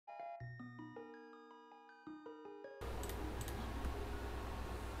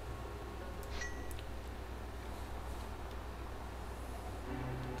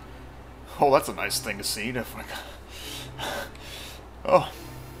Oh, that's a nice thing to see. Oh,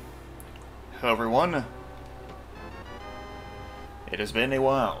 hello everyone. It has been a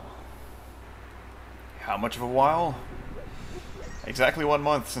while. How much of a while? Exactly 1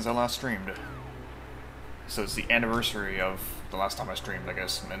 month since I last streamed. So it's the anniversary of the last time I streamed, I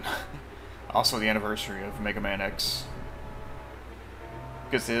guess, and then also the anniversary of Mega Man X.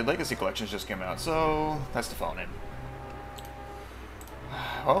 Because the Legacy Collections just came out, so that's the file name.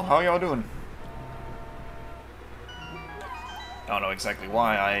 Well, how y'all doing? I don't know exactly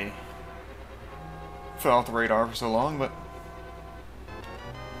why I fell off the radar for so long, but...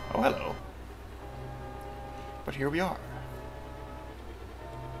 Oh, hello. But here we are.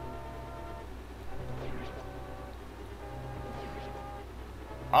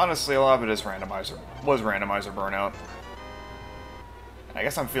 Honestly, a lot of it is randomizer. Was randomizer burnout. I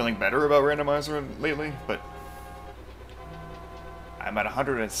guess I'm feeling better about randomizer lately, but I'm at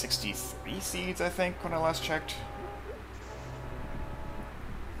 163 seeds, I think, when I last checked.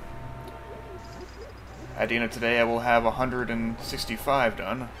 At the end of today, I will have 165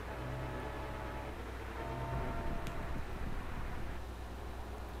 done.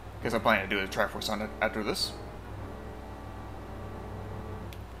 Guess I'm planning to do a Triforce on it after this.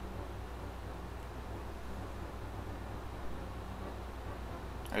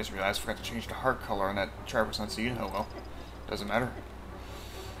 I just realized I forgot to change the heart color on that Triforce on seed. Oh well. Doesn't matter.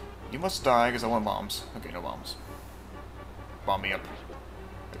 You must die because I want bombs. Okay, no bombs. Bomb me up.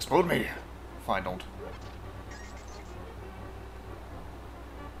 Explode me! Fine, don't.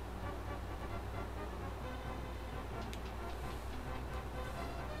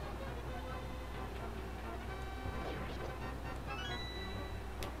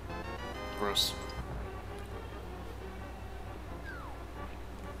 Gross.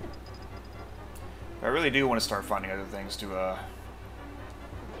 I really do want to start finding other things to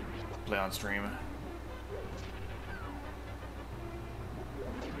play on stream.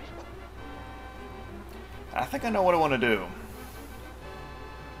 I think I know what I want to do.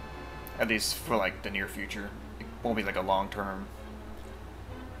 At least for like the near future. It won't be like a long term.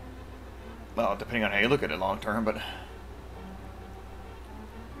 Well, depending on how you look at it, long term, but it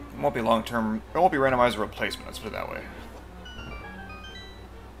won't be long term. It won't be randomizer replacement. Let's put it that way.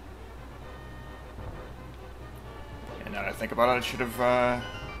 And now that I think about it, I should have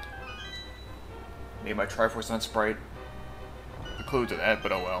made my Triforce Sun sprite include to that,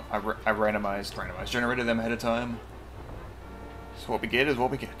 but oh well. I randomized, generated them ahead of time. So what we get is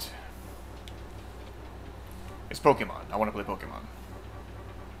what we get. It's Pokemon. I want to play Pokemon.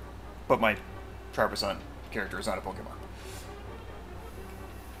 But my Triforce Sun character is not a Pokemon.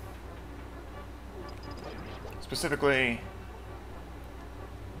 Specifically,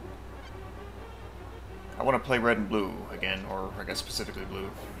 I want to play Red and Blue again, or I guess specifically Blue.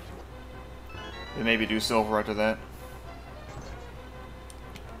 Then maybe do Silver after that.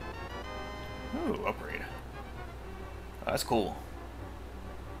 Ooh, upgrade. Oh, that's cool.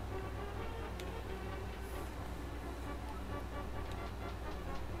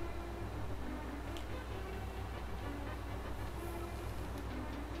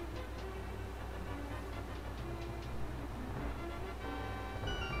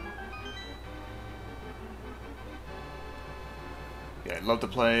 Yeah, I'd love to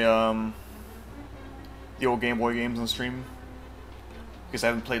play the old Game Boy games on stream, because I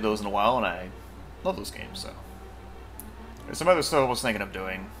haven't played those in a while, and I love those games, so. There's some other stuff I was thinking of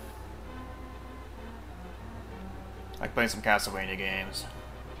doing. Like playing some Castlevania games.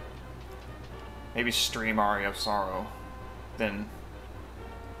 Maybe stream Aria of Sorrow. Then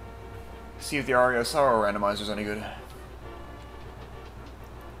see if the Aria of Sorrow randomizer is any good.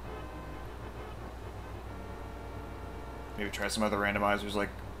 Maybe try some other randomizers like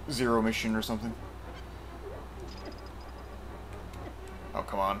Zero Mission or something. Oh,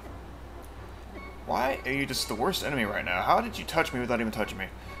 come on. Why are you just the worst enemy right now? How did you touch me without even touching me?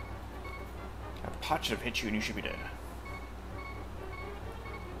 That pot should have hit you and you should be dead.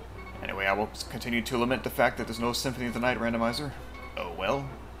 Anyway, I will continue to lament the fact that there's no Symphony of the Night randomizer. Oh well.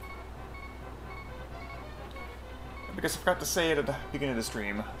 Because I forgot to say it at the beginning of the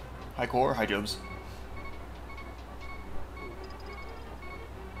stream. Hi Core, hi Jobs.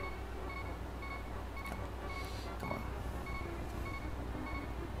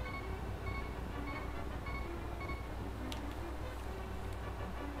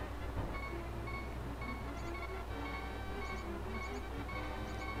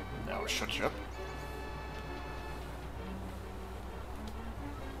 Shut you up.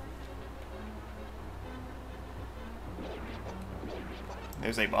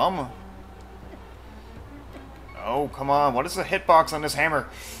 There's a bomb. Oh, come on. What is the hitbox on this hammer?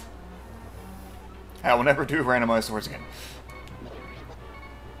 I will never do randomized swords again.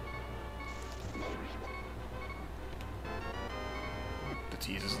 The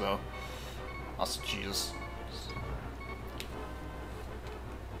teases, though. Also, Jesus.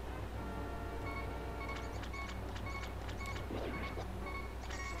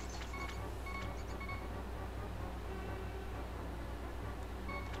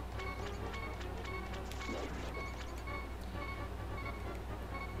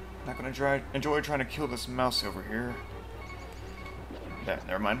 Not gonna enjoy trying to kill this mouse over here. Yeah,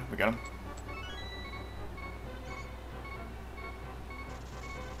 never mind. We got him.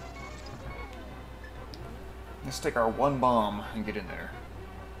 Let's take our one bomb and get in there.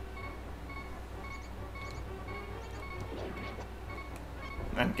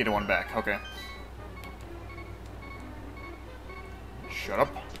 And get one back. Okay. Shut up.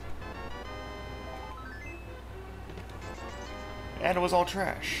 And it was all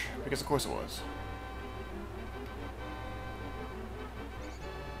trash. Because of course it was.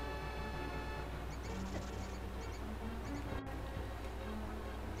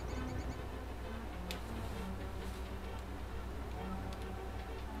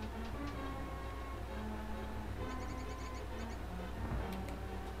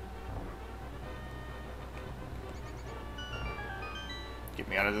 Get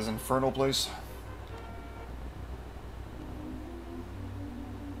me out of this infernal place.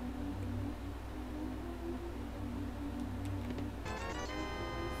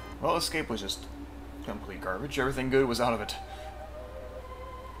 Well, escape was just complete garbage. Everything good was out of it.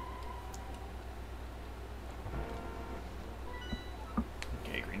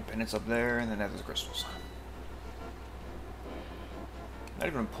 Okay, green pennants up there, and then that is crystals. Not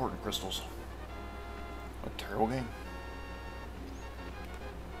even important crystals. What a terrible game.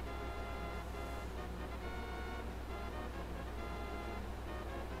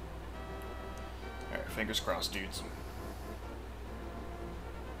 Alright, fingers crossed, dudes.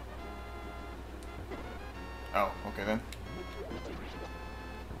 Oh, okay then.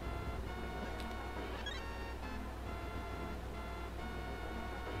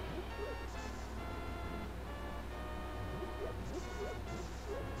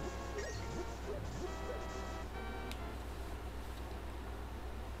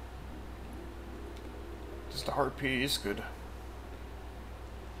 Just a heart piece, good.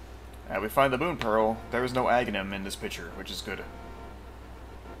 We find the Moon Pearl. There is no Aghanim in this picture, which is good.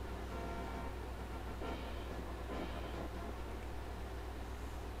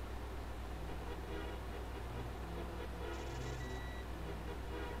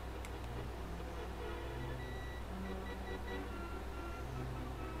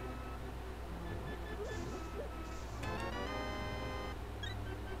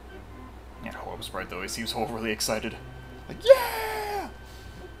 Yeah, Horrible Sprite though, he seems overly excited. Like, yeah!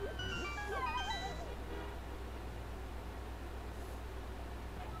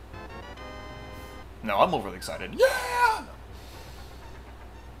 No, I'm overly excited. Yeah!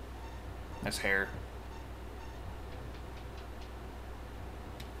 Nice hair.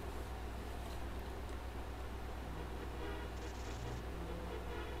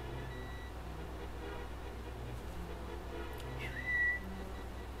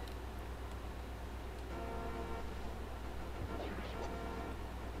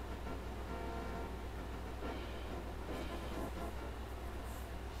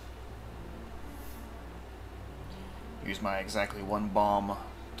 Use my exactly one bomb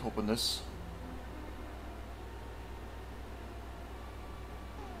to open this.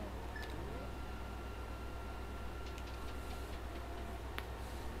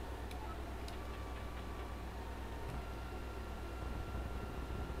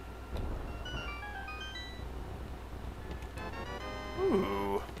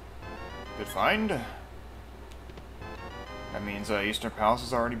 Ooh, good find. That means Eastern Palace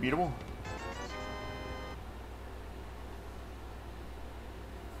is already beatable.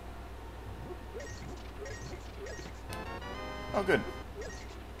 Oh, good.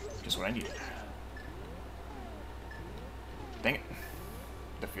 Just what I needed. Dang it.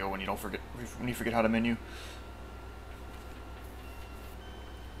 The feel when you forget how to menu.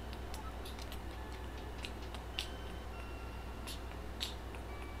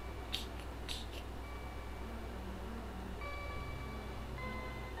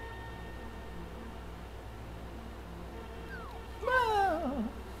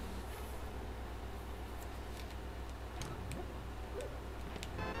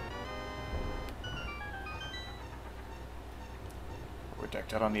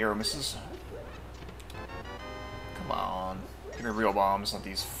 Decked out on the arrow misses. Come on. Give me real bombs, not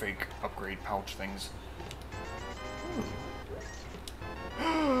these fake upgrade pouch things.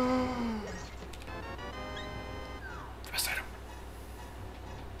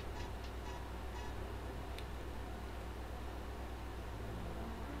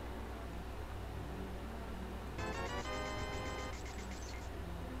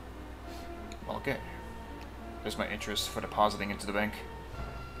 Okay. There's my interest for depositing into the bank.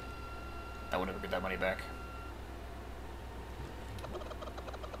 I will never get that money back.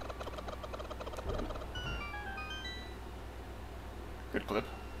 Good clip.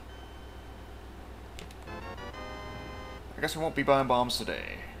 I guess we won't be buying bombs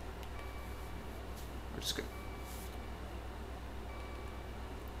today. Which is good.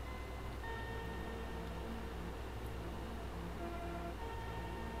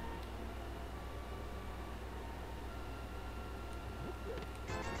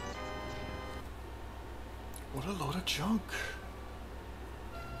 What a load of junk.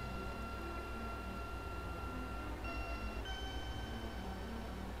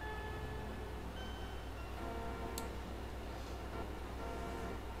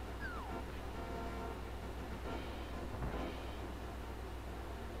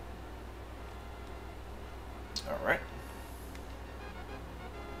 All right.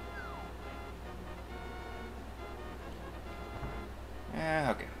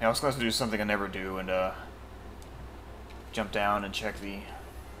 Yeah, okay. I was supposed to do something I never do and jump down and check the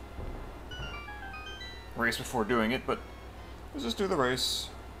race before doing it, but let's just do the race.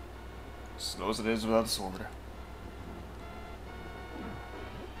 Slow as it is without the sword.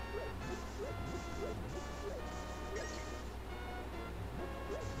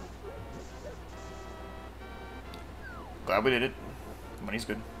 Glad we did it. Money's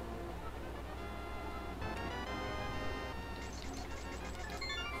good.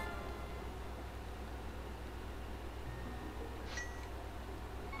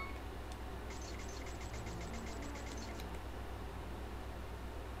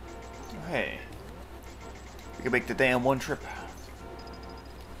 Hey, we can make the damn one trip.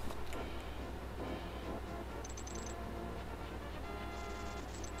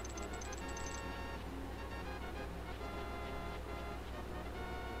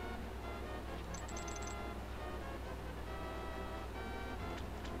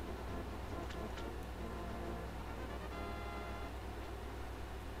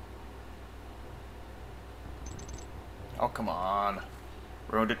 Oh, come on.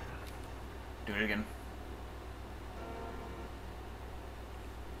 Ruined it. Do it again.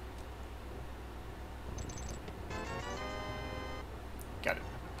 Got it.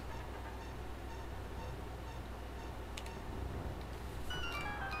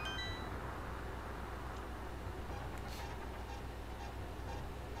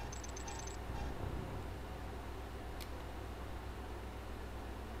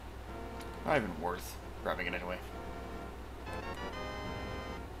 Not even worth grabbing it anyway.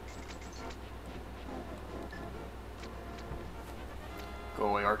 Go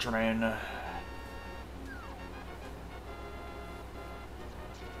away, Archerman.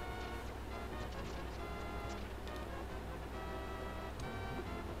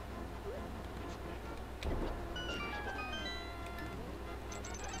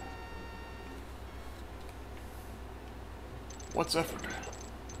 What's effort?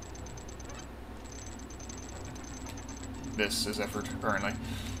 This is effort, apparently.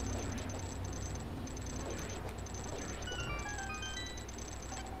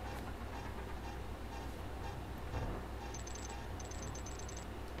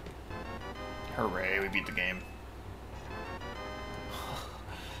 Hooray, we beat the game.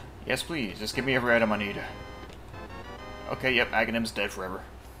 Yes, please, just give me every item I need. Okay, yep, Aghanim's dead forever.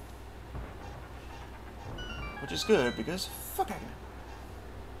 Which is good, because fuck Aghanim.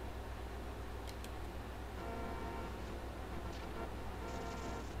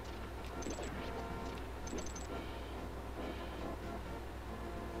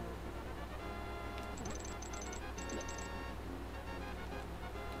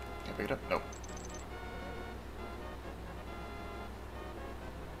 Can I pick it up? Nope.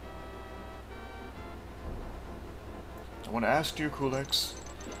 I want to ask you, Kulex.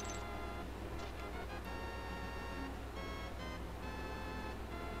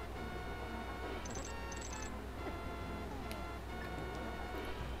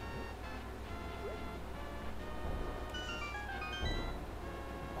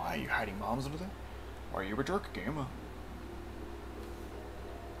 Why are you hiding bombs under there? Why are you a jerk, game?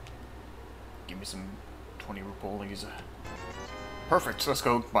 Give me some 20 rupees. Perfect, let's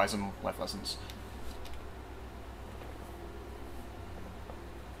go buy some life lessons.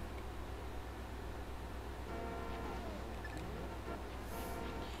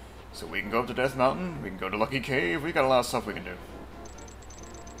 So we can go up to Death Mountain, we can go to Lucky Cave, we got a lot of stuff we can do.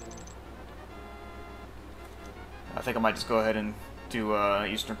 I think I might just go ahead and do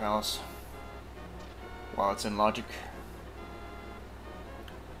Eastern Palace while it's in logic.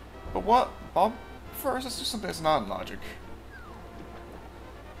 But what? Bob? First, let's do something that's not in logic.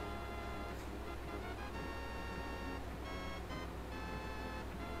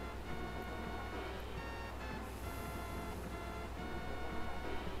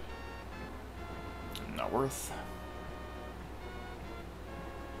 not worth.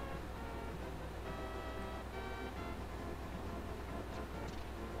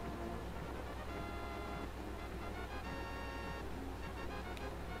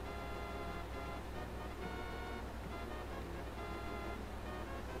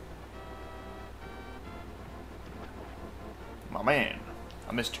 My man,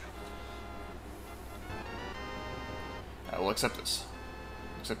 I missed you. I will accept this.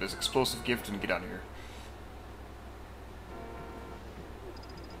 Accept this explosive gift and get out of here.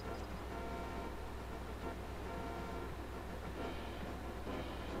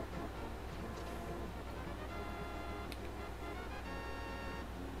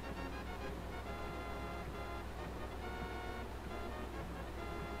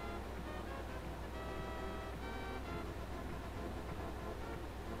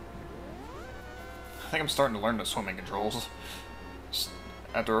 I think I'm starting to learn the swimming controls. Just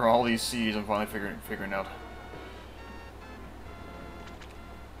after all these seas, I'm finally figuring out.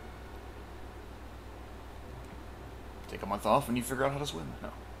 Take a month off and you figure out how to swim. No.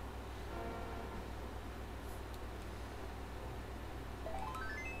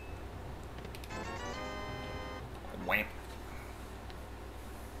 Wham.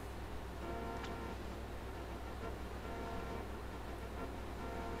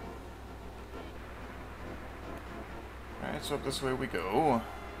 Alright, so up this way we go.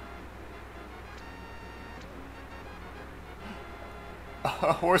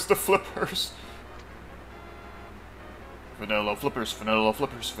 Where's the flippers? Vanilla flippers, vanilla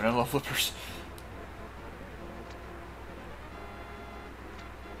flippers, vanilla flippers.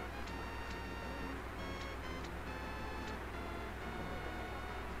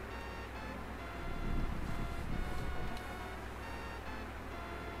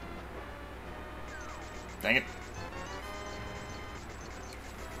 Dang it.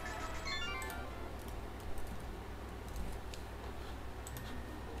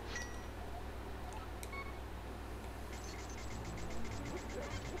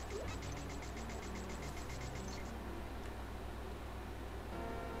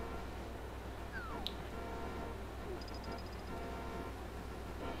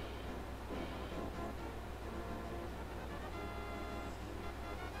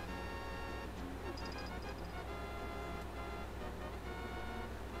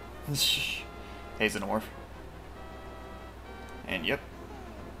 Hazenomorph. And yep.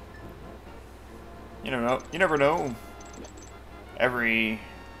 You never know. You never know. Every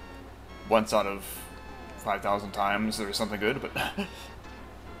once out of 5,000 times there's something good, but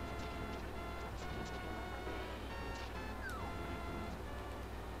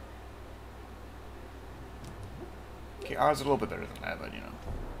okay, ours are a little bit better than that, but you know.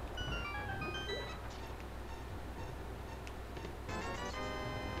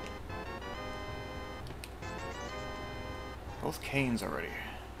 Both canes already.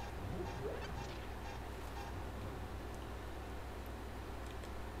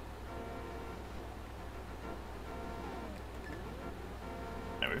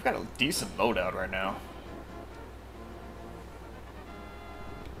 Now we've got a decent loadout right now.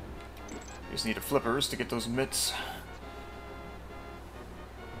 We just need the flippers to get those mitts.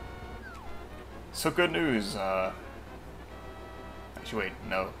 So good news, actually wait,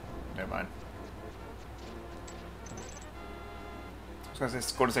 no, never mind. I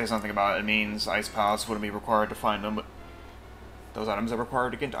was going to say something about it means Ice Palace wouldn't be required to find them, but those items are required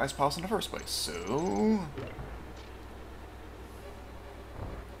to get into Ice Palace in the first place, so...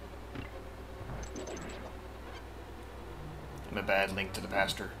 I'm a bad link to the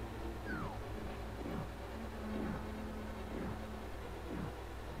pastor.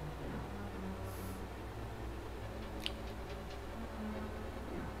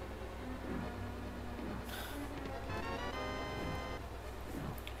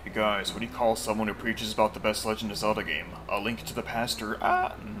 Guys, what do you call someone who preaches about the best Legend of Zelda game? A link to the pastor?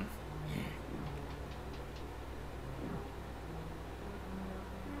 Ah.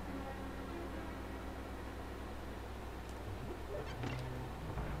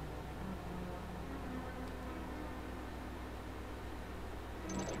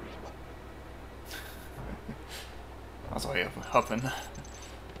 That's why I'm huffing.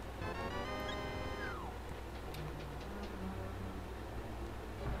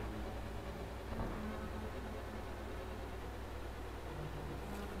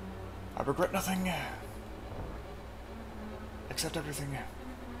 I regret nothing, except everything.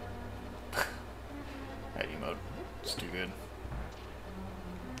 That emote, it's too good.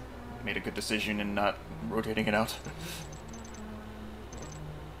 Made a good decision in not rotating it out.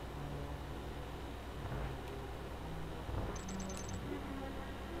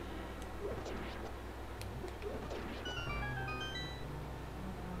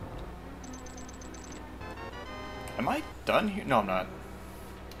 done here? No, I'm not.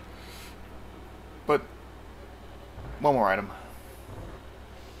 But one more item.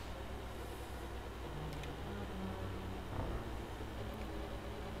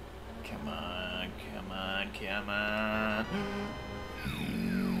 Come on, come on, come on.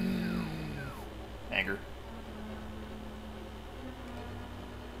 Anger.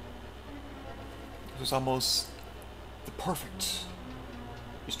 This was almost the perfect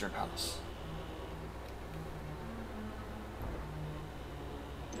Eastern Palace.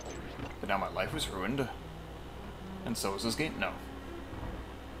 But now my life was ruined. And so is this game? No.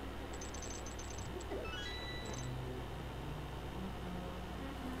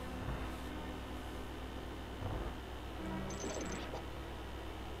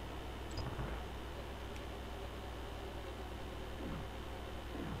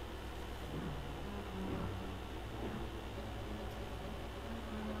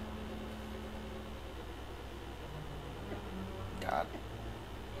 God.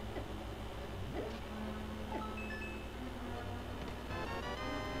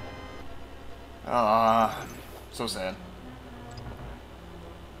 So sad.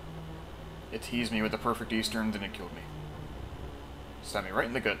 It teased me with the perfect Eastern, then it killed me. Stabbed me right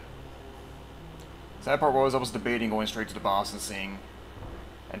in the gut. Sad part was I was debating going straight to the boss and seeing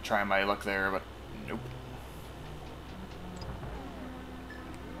and trying my luck there, but nope.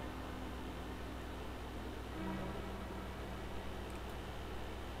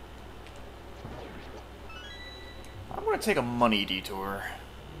 I'm gonna take a money detour.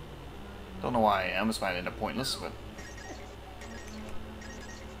 Don't know why I am, this might end up pointless, but...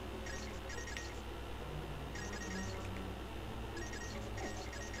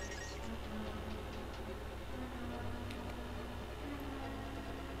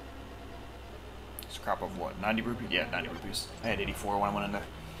 Scrap of what? 90 rupees? Yeah, 90 rupees. I had 84 when I went in there.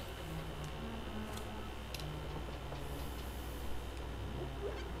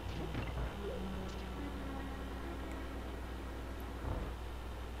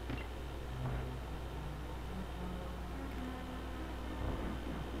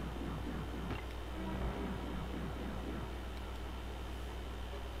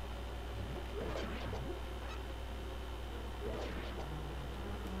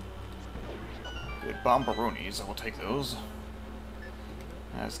 Good bombaroonies, I will take those.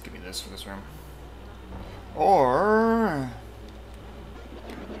 Let's give me this for this room. Or...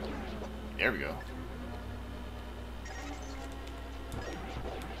 There we go.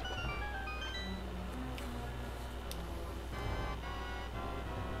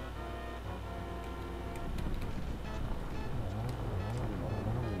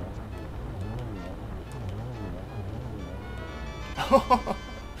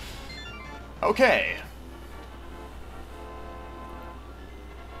 Okay.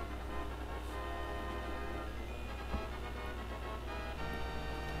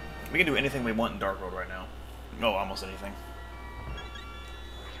 We can do anything we want in Dark Road right now. No, almost anything.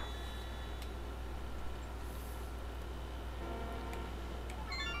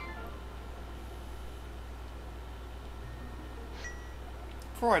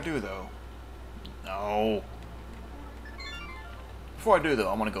 Before I do, though... No. Before I do, though,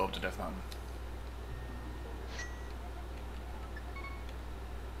 I want to go up to Death Mountain.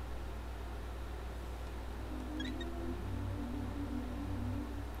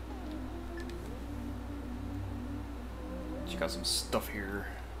 You got some stuff here,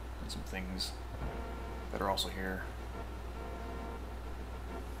 and some things that are also here.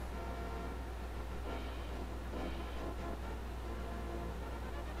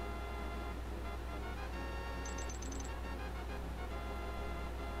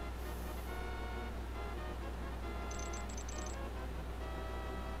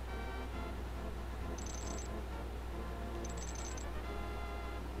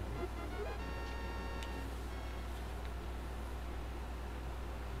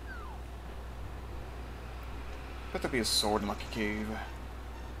 Bet there'll be a sword in Lucky Cave.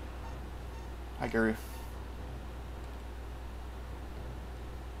 Hi, Gary.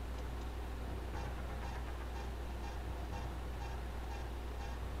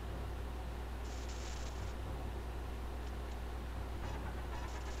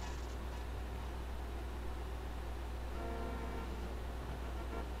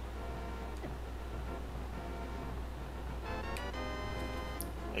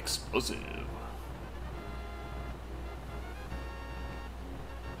 Explosive.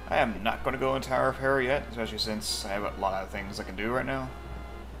 I am not going to go in Tower of Terror yet, especially since I have a lot of things I can do right now.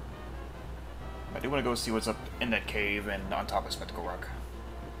 I do want to go see what's up in that cave and on top of Spectacle Rock.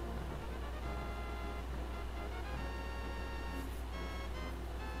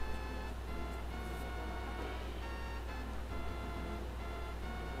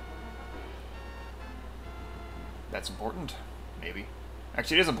 That's important. Maybe.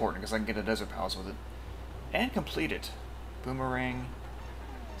 Actually, it is important because I can get a Desert Palace with it. And complete it. Boomerang.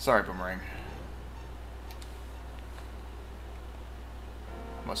 Sorry, Boomerang.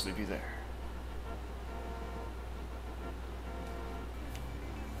 I must leave you there.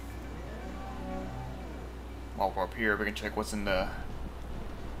 While we're up here, we can check what's in the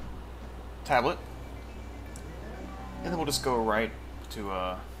tablet. And then we'll just go right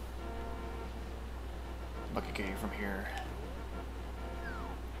to Lucky Cave from here.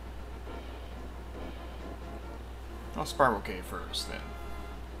 I'll Spiral Cave first, then.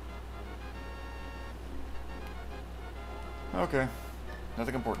 Okay.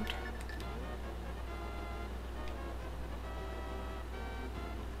 Nothing important.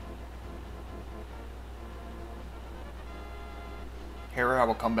 Here I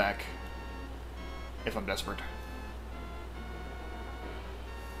will come back if I'm desperate.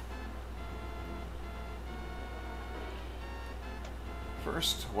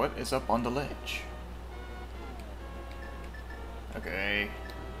 First, what is up on the ledge? Okay.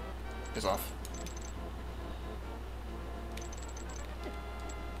 Piss off.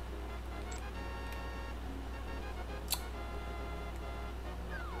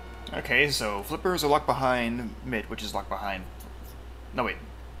 Okay, so flippers are locked behind mid, which is locked behind... No, wait.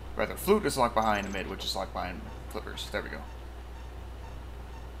 Rather, flute is locked behind mid, which is locked behind flippers. There we go.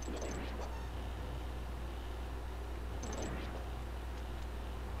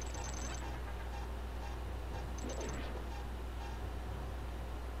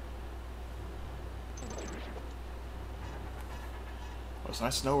 Well, it's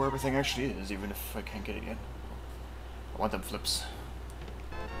nice to know where everything actually is, even if I can't get it yet. I want them flips.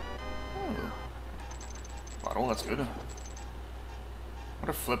 Oh. Bottle, that's good. What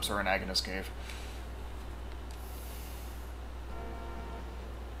if flips are in Agnes Cave?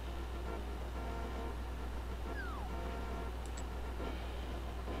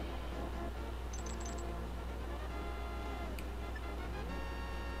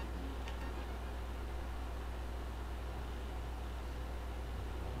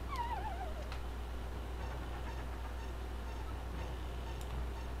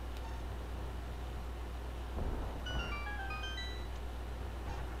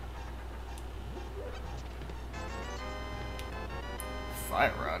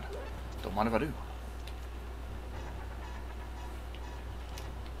 Fire rod. Don't mind if I do.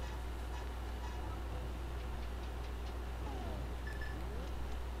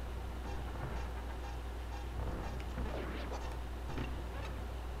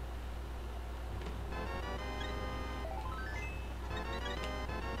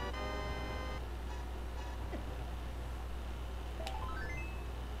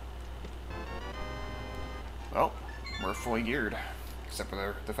 Well, we're fully geared. Except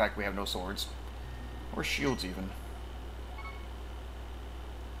for the fact we have no swords. Or shields, even.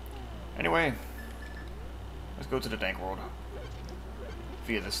 Anyway, let's go to the Dank World.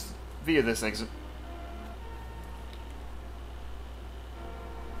 Via this exit.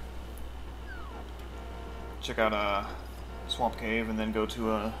 Check out Swamp Cave, and then go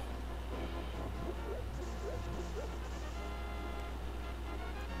to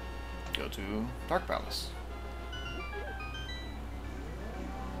Dark Palace.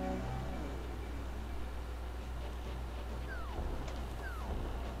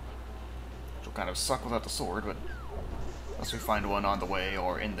 Kind of suck without the sword, but unless we find one on the way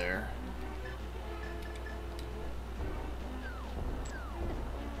or in there.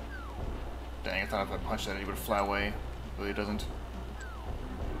 Dang, I thought if I punched that he would fly away, but he doesn't.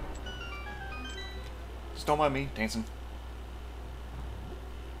 Just don't mind me, dancing.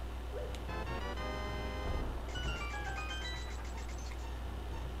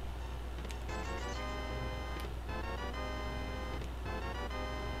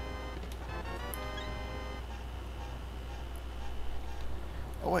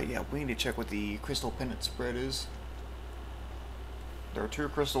 Oh wait, yeah, we need to check what the crystal pendant spread is. There are 2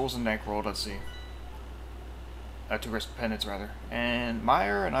 crystals in Dank World, let's see. 2 crystal pendants, rather. And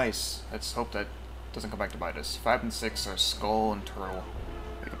Mire and Ice. Let's hope that doesn't come back to bite us. 5 and 6 are Skull and Turtle.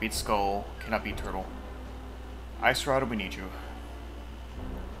 We can beat Skull, cannot beat Turtle. Ice Rod, we need you.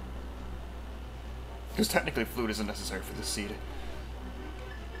 Because technically Flute isn't necessary for this seed.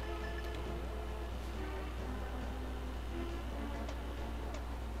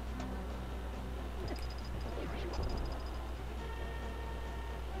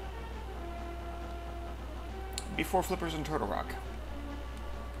 Before Flippers and Turtle Rock.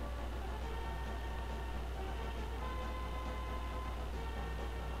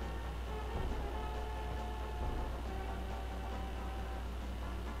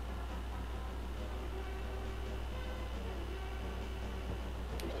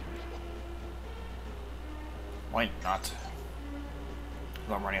 Why not?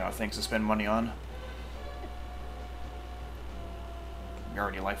 I'm running out of things to spend money on.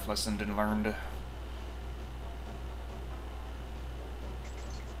 Already life lesson and learned.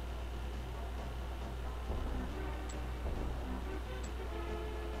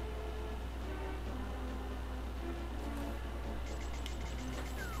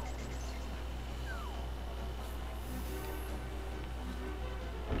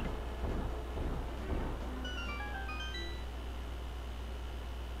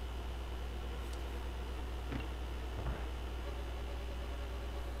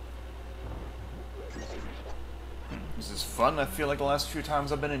 This is fun. I feel like the last few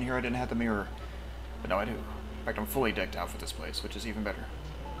times I've been in here I didn't have the mirror. But now I do. In fact, I'm fully decked out for this place, which is even better.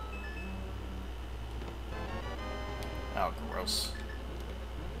 Oh, gross.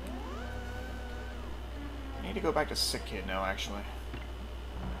 I need to go back to Sick Kid now, actually.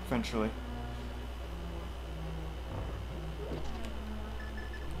 Eventually.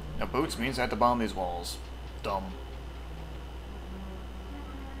 Now, boots means I have to bomb these walls. Dumb.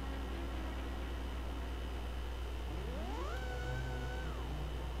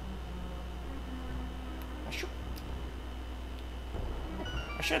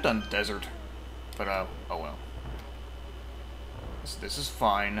 I should have done desert, but oh well. This is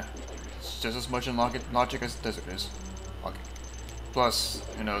fine. It's just as much in logic as desert is. Okay. Plus,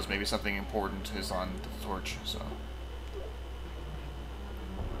 who knows, maybe something important is on the torch, so.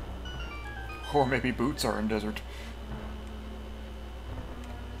 Or maybe boots are in desert.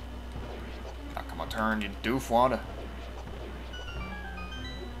 Now come on, turn, you doofwad.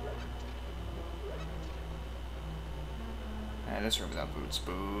 This room without boots.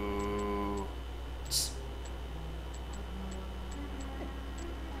 Boo.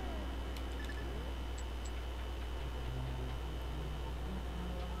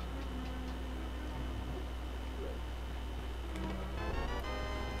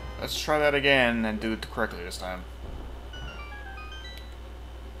 Let's try that again and do it correctly this time.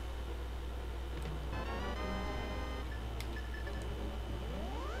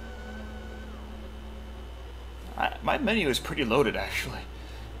 My menu is pretty loaded, actually.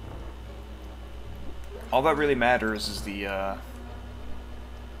 All that really matters is the,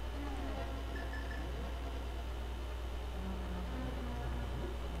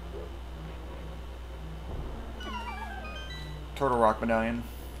 Turtle Rock Medallion,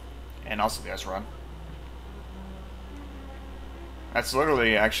 and also the S-Rod. That's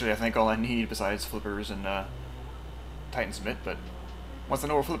literally, actually, I think all I need besides flippers and, Titan's Mitt, but once I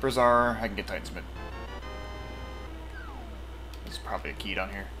know where flippers are, I can get Titan's Mitt. There's probably a key down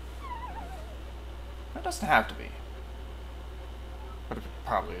here. It doesn't have to be. But it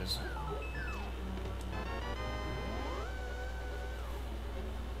probably is.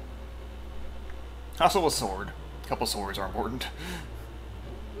 Also a sword. A couple swords are important.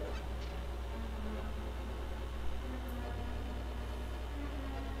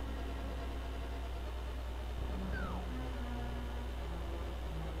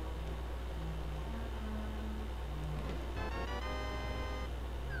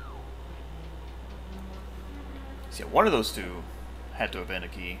 See, one of those two had to have been a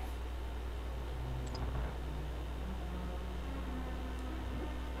key.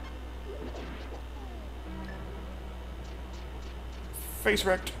 Face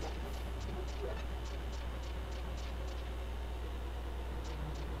wrecked.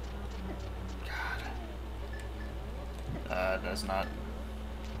 God. That's not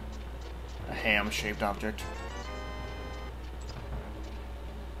a ham-shaped object.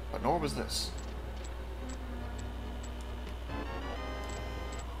 But nor was this.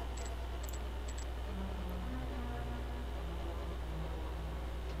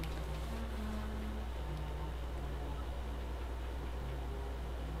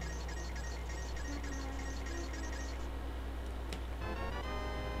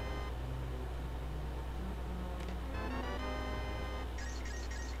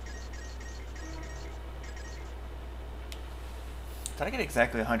 Did I get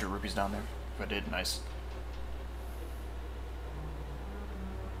exactly 100 rupees down there? If I did, nice.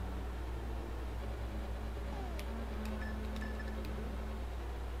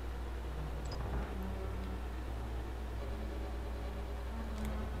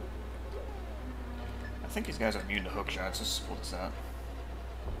 I think these guys are immune to hook shots. Let's just pull this out.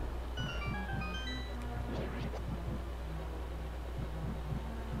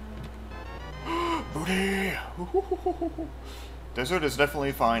 Booty! Desert is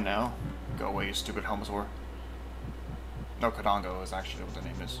definitely fine now. Go away, you stupid Helmsor. No, Kadongo is actually what the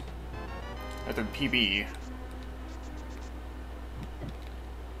name is. At the PB.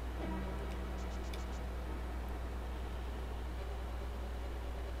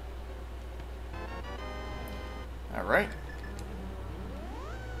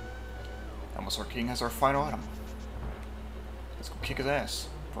 Almost King has our final item. Let's go kick his ass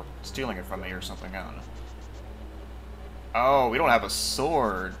for stealing it from me or something. I don't know. Oh, we don't have a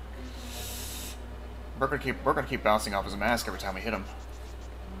sword. We're gonna keep bouncing off his mask every time we hit him.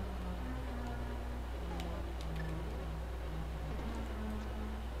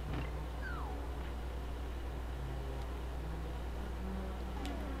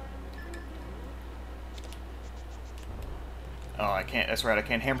 Oh, I can't. That's right. I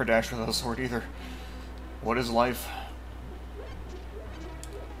can't hammer dash with a sword either. What is life?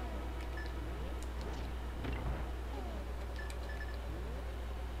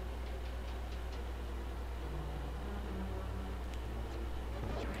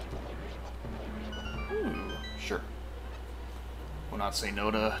 Ooh, sure. Will not say no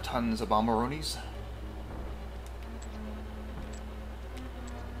to tons of bomberonis.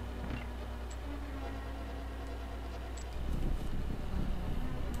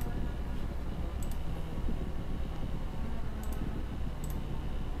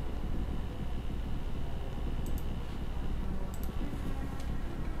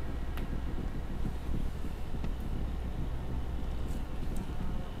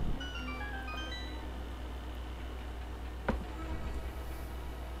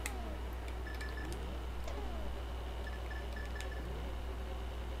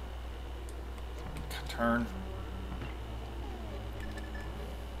 Turn.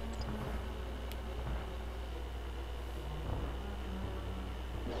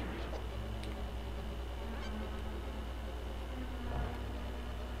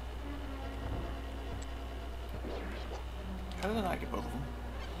 How did I get both of them?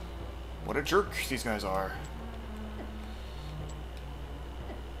 What a jerk these guys are.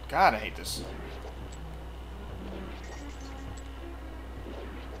 God, I hate this.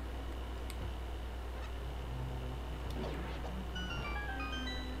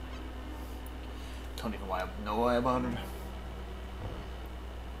 Don't even know why I bothered.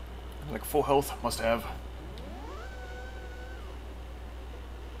 Like full health, must have.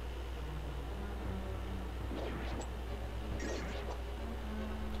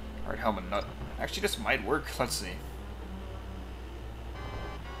 Alright, helmet nut. Actually, this might work. Let's see.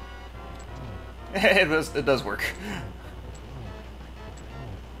 It does work.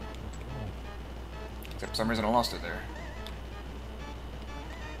 Except for some reason I lost it there.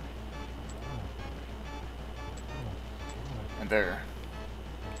 And there.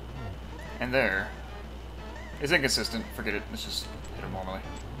 And there. It's inconsistent. Forget it. Let's just hit him normally.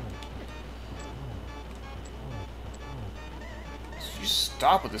 So you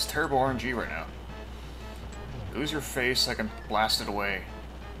stop with this terrible RNG right now. Lose your face, I can blast it away.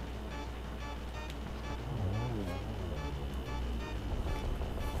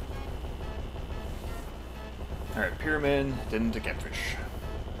 Alright, pyramid, then to catfish.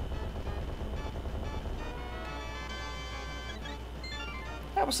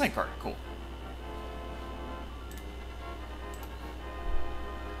 That was snake card, cool.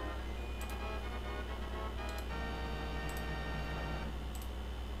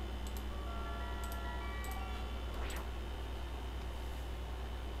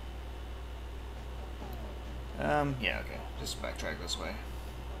 Yeah, okay. Just backtrack this way.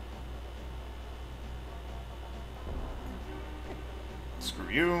 Screw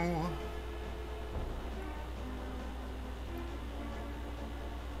you.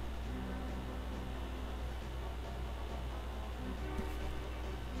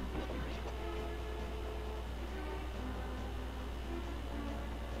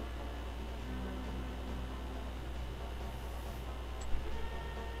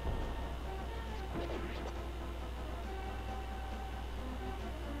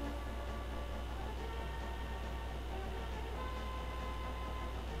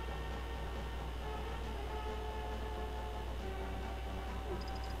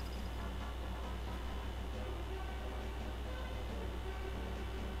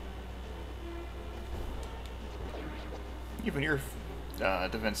 Even your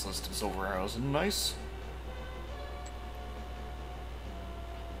defense list is silver arrows. Nice.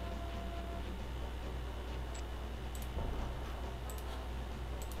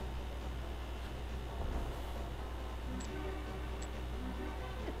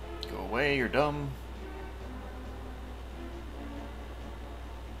 Go away, you're dumb.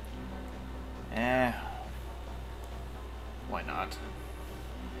 Why not?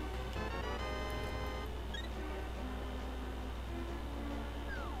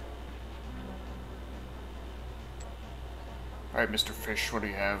 Alright, Mr. Fish, what do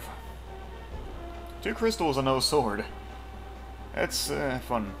you have? 2 crystals and no sword. That's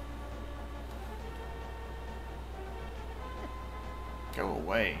fun. Go away.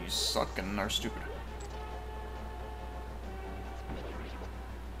 way. You suck and are stupid.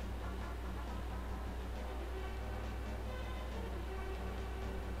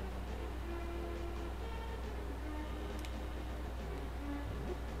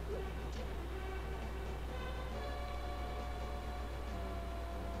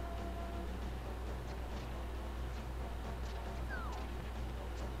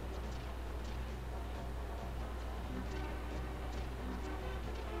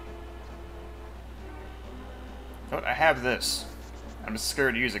 But I have this. I'm just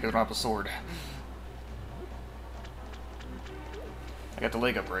scared to use it because I don't have a sword. I got the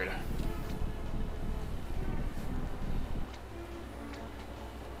leg upgrade.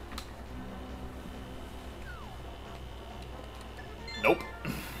 Nope.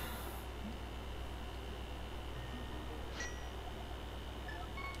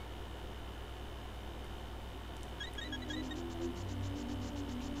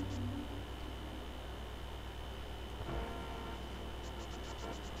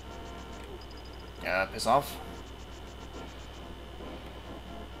 Piss off.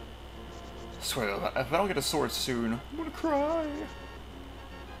 I swear, if I don't get a sword soon, I'm gonna cry.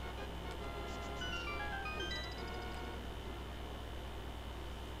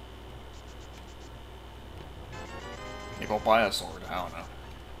 Maybe I'll buy a sword, I don't know.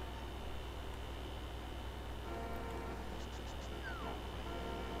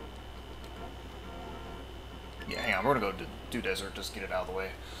 Yeah, hang on, we're gonna go do desert, just get it out of the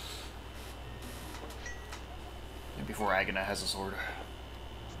way. And before Agana has a sword.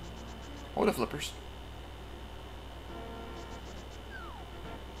 Or the flippers.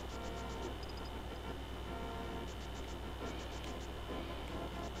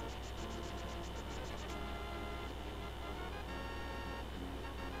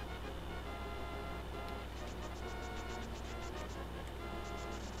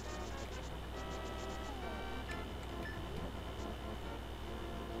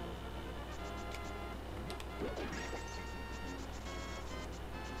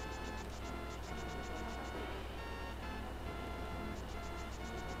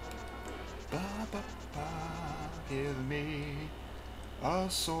 Give me a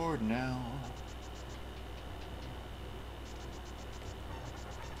sword now.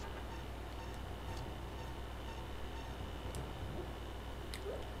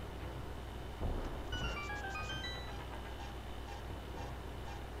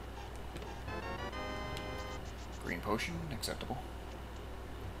 Green potion, acceptable.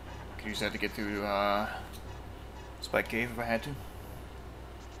 Could use that to get through Spike Cave if I had to.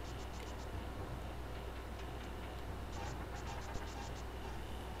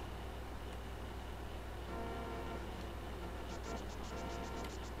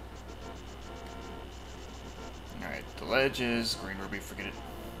 Ledges, green ruby, forget it.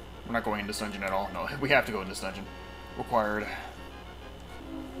 We're not going in this dungeon at all. No, we have to go in this dungeon. Required.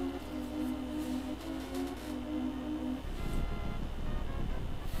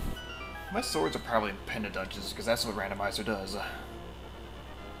 My swords are probably in pendant dungeons, because that's what Randomizer does.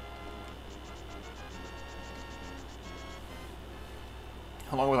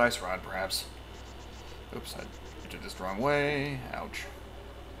 Along with Ice Rod, perhaps. Oops, I did this the wrong way. Ouch.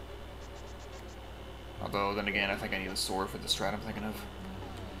 Although, then again, I think I need a sword for the strat I'm thinking of.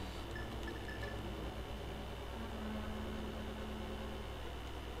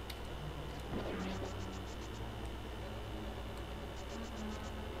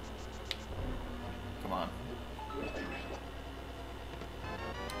 Come on.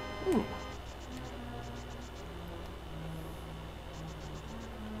 Ooh.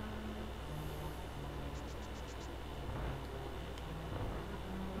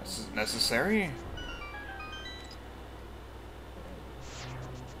 This is necessary?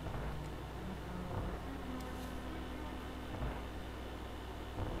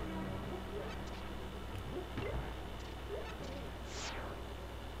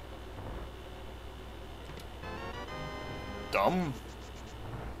 Dumb.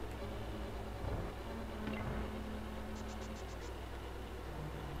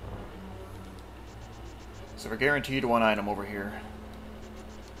 So we're guaranteed one item over here.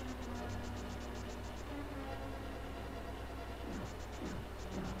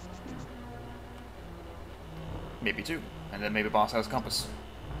 Maybe two. And then maybe boss has a compass.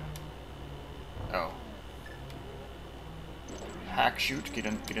 Oh. Hack shoot, get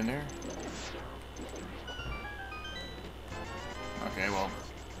in there. Okay, well,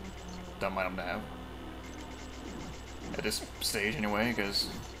 dumb item to have. At this stage, anyway, because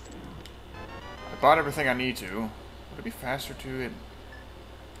I bought everything I need to. Would it be faster to it?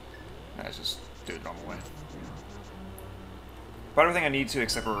 Let's just do it the normal way. About everything I need to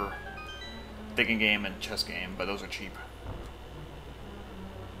except for thinking game and chess game, but those are cheap.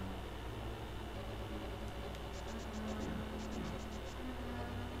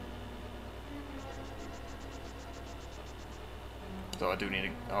 So I do need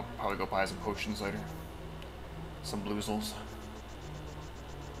to, I'll probably go buy some potions later. Some bloozles.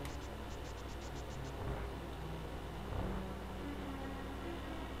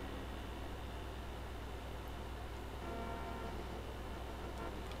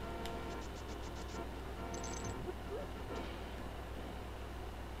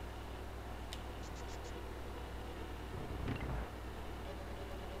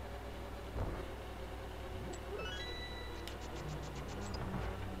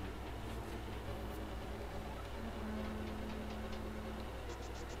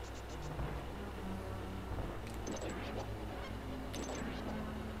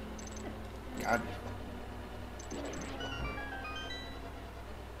 God.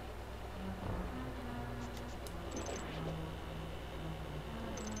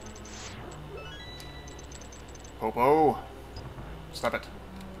 Popo! Stop it.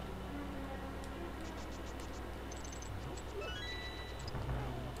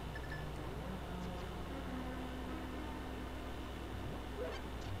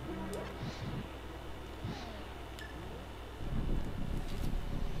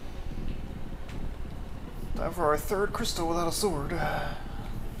 Time for our third crystal without a sword.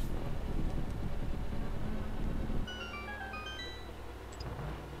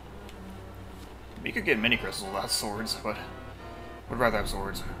 You could get mini crystals without swords, but would rather have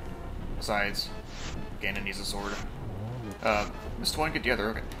swords. Besides, Ganon needs a sword. Missed one, get the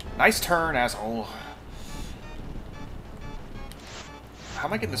other. Okay. Nice turn, asshole. How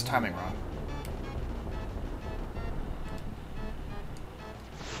am I getting this timing wrong?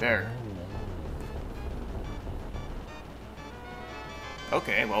 There.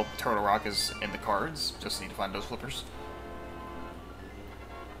 Okay, well, Turtle Rock is in the cards. Just need to find those flippers.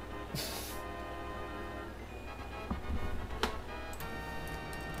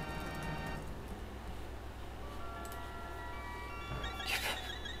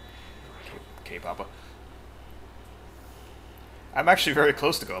 Okay, Papa. I'm actually very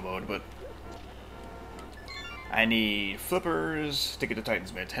close to go mode, but I need flippers to get the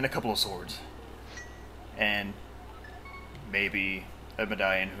Titan's Mitt and a couple of swords. And maybe a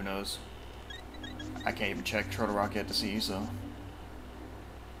medallion, who knows. I can't even check Turtle Rock yet to see, so.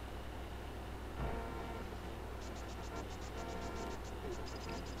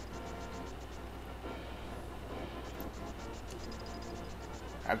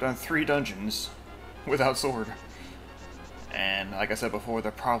 I've done 3 dungeons without sword. And like I said before,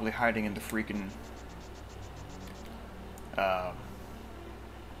 they're probably hiding in the freaking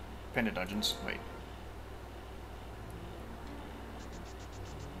pendant dungeons. Wait.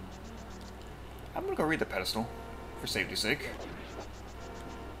 I'm gonna go read the pedestal, for safety's sake.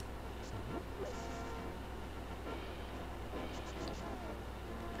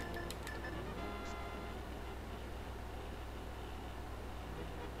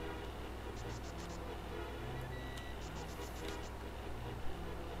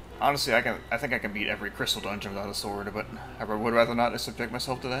 Honestly, I think I can beat every crystal dungeon without a sword, but I would rather not subject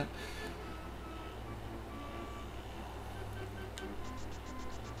myself to that.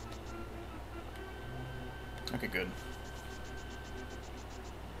 Okay, good.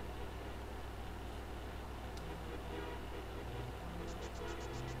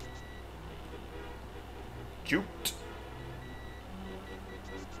 Juked.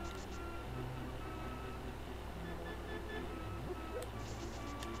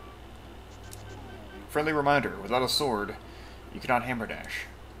 Friendly reminder, without a sword, you cannot hammer dash.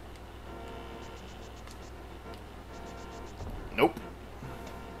 Nope.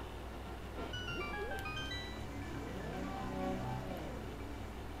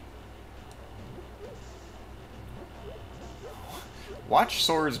 Watch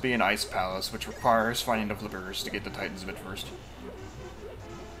swords be an ice palace, which requires finding the flippers to get the Titan's Mitt first.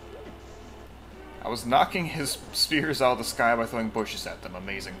 I was knocking his spears out of the sky by throwing bushes at them.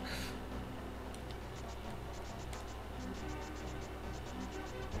 Amazing.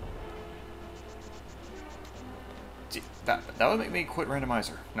 That would make me quit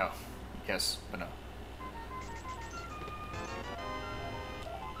Randomizer. No. Yes, but no.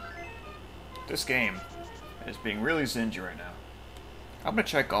 This game is being really zingy right now. I'm gonna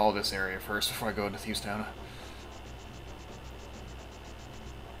check all this area first before I go into Thieves Town.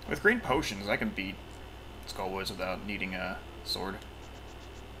 With green potions, I can beat Skullwoods without needing a sword.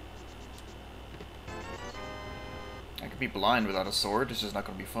 I could be blind without a sword, it's just not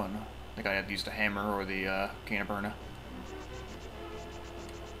gonna be fun. I think I had to use the hammer or the Cane of Burna.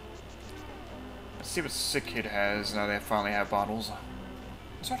 Let's see what Sick Kid has now they finally have bottles.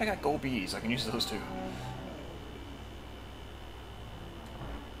 That's right, I got gold bees. I can use those too.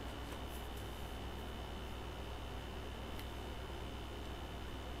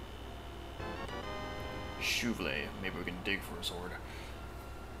 Chouvelet. Maybe we can dig for a sword.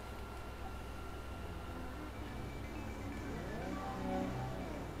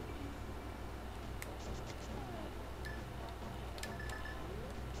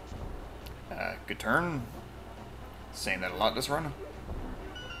 Good turn. Saying that a lot this run.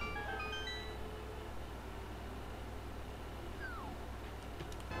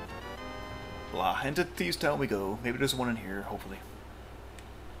 Blah. Into Thieves' Town we go. Maybe there's one in here, hopefully.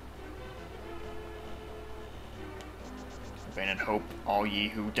 Abandon hope, all ye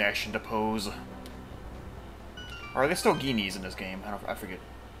who dash into pose. Or are they still Guineas in this game? I forget.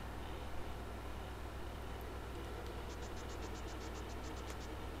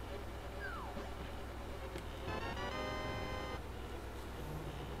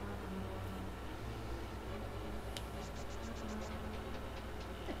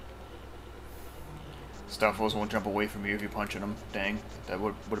 Stuffos won't jump away from you if you're punching them. Dang, that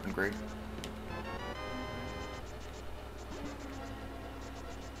would have been great.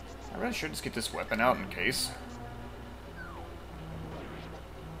 I really should just get this weapon out in case.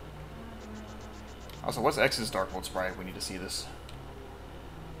 Also, what's X's Darkhold Sprite? We need to see this.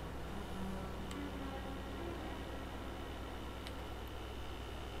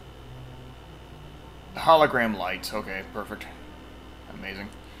 Hologram light. Okay, perfect. Amazing.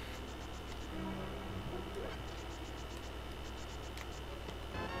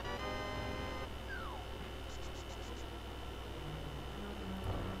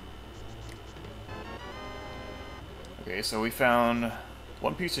 Okay, so we found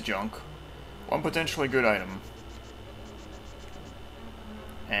one piece of junk, one potentially good item,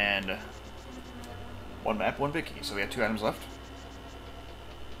 and one map, one Vicky. So we have 2 items left.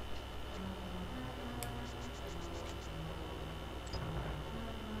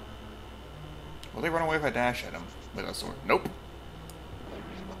 Will they run away if I dash at them with a sword? Nope.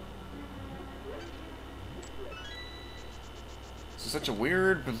 This is such a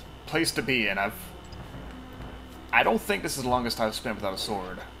weird place to be in. I don't think this is the longest I've spent without a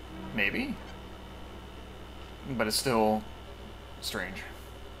sword. Maybe? But it's still strange.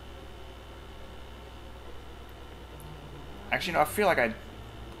 Actually, no, I feel like I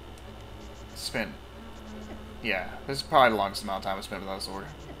spent... Yeah, this is probably the longest amount of time I spent without a sword.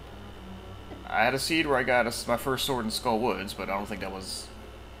 I had a seed where I got my first sword in Skull Woods, but I don't think that was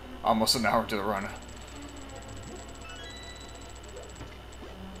almost an hour to the run.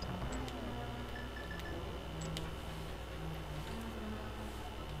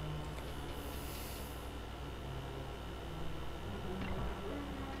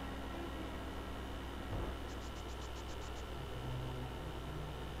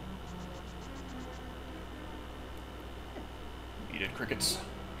 Crickets.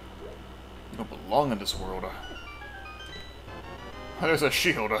 You don't belong in this world. Oh, there's a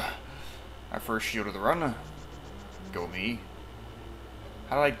shield. Our first shield of the run. Go me.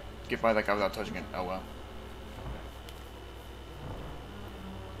 How did I get by that guy without touching it? Oh well.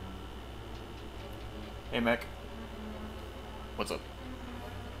 Hey mech. What's up?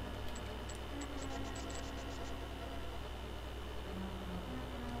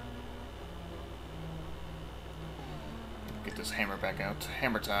 Get this hammer back out.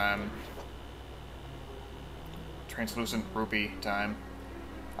 Hammer time. Translucent rupee time.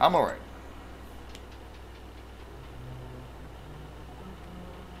 I'm alright.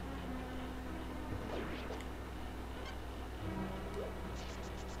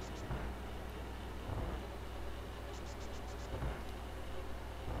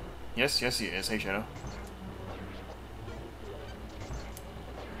 Yes, yes he is. Hey Shadow.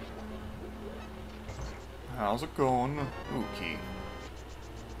 How's it going? Ooh, key.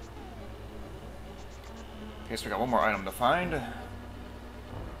 Okay, so we got one more item to find.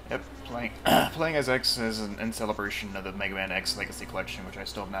 Yep, playing as X is in celebration of the Mega Man X Legacy Collection, which I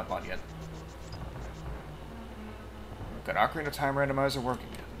still have not bought yet. Got Ocarina of Time Randomizer working.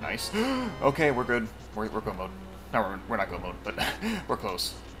 Nice. Okay, we're good. We're go mode. No, we're not go mode, but we're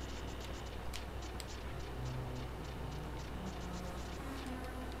close.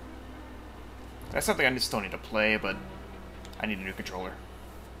 That's something I still need to play, but I need a new controller.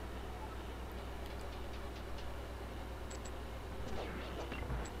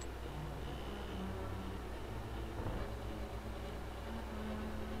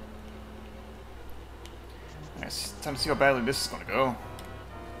 It's time to see how badly this is going to go.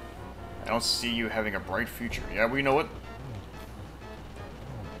 I don't see you having a bright future. Yeah, we know it.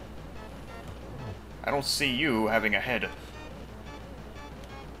 I don't see you having a head.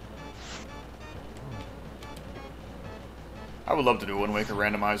 I would love to do a Wind Waker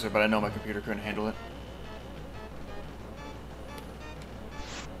randomizer, but I know my computer couldn't handle it.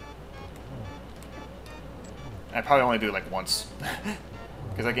 I'd probably only do it like once.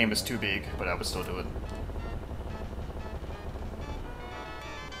 Because that game is too big, but I would still do it.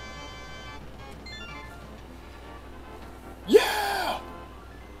 Yeah!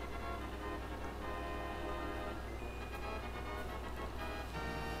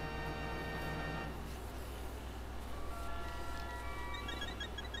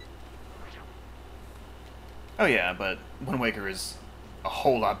 Oh yeah, but Wind Waker is a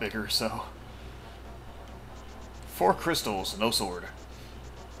whole lot bigger, so... 4 crystals, no sword.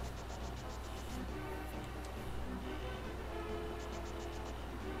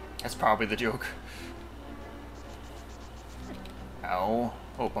 That's probably the joke. Ow.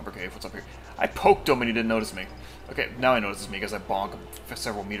 Oh, Bumper Cave, what's up here? I poked him and he didn't notice me. Okay, now he notices me because I bonk him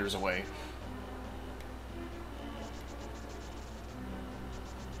several meters away.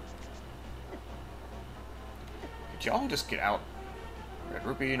 Did y'all just get out? Red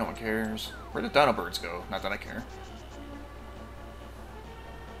Rupee, no one cares. Where did Dino Birds go? Not that I care.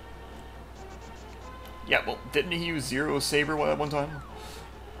 Yeah, well, didn't he use Zero Saber at one time?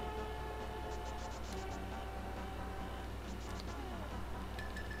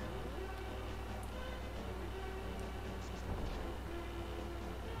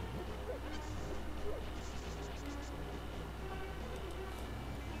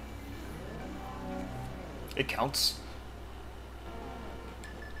 It counts.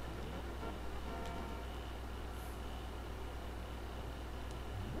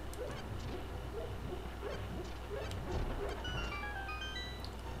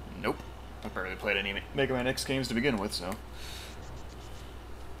 Nope. I barely played any Mega Man X games to begin with, so...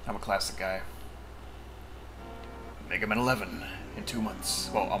 I'm a classic guy. Mega Man 11 in 2 months.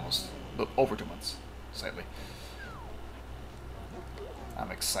 Well, almost. Over 2 months. Slightly.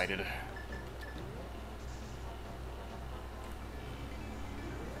 I'm excited.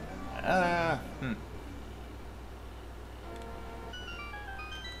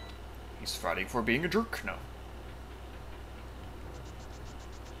 He's fighting for being a jerk? No.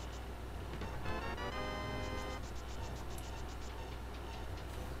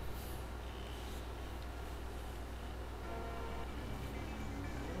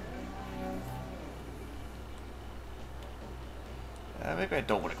 Maybe I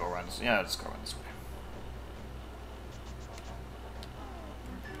don't want to go around this. Yeah, let's go around this way.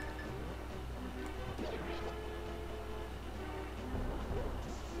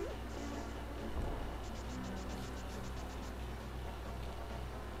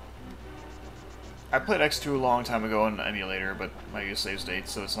 I played X2 a long time ago on emulator, but I use save state,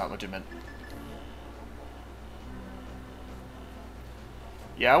 so it's not legitimate.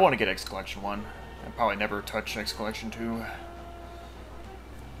 Yeah, I want to get X Collection 1. I'll probably never touch X Collection 2.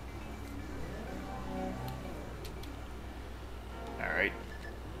 Alright.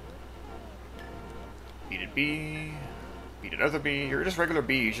 Beat it B. Beat it other B. You're just regular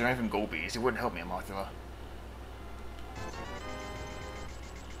Bs, you're not even gold Bs. It wouldn't help me, Mothula.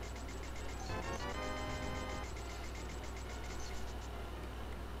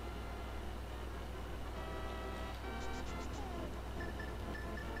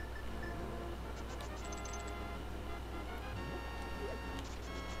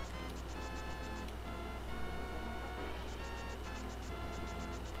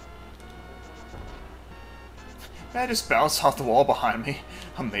 I just bounced off the wall behind me.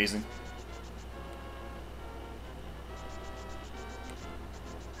 Amazing.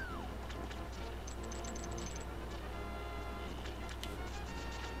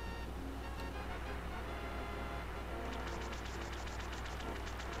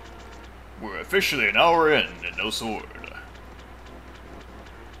 We're officially an hour in and no sword.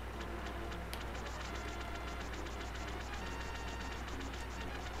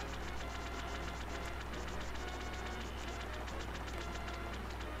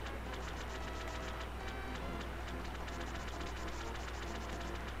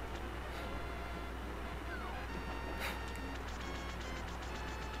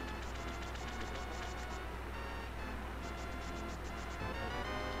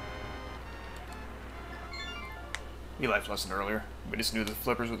 We life lesson earlier. We just knew the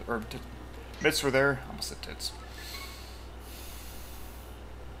flippers or mitts were there. I almost said tits.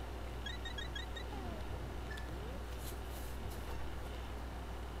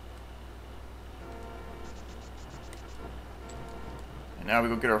 And now we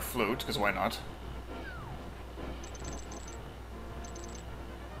go get our flute, because why not?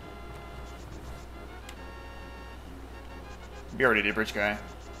 We already did Rich Guy.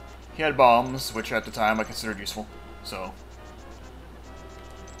 He had bombs, which at the time I considered useful, so...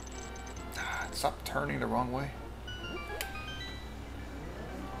 Stop turning the wrong way.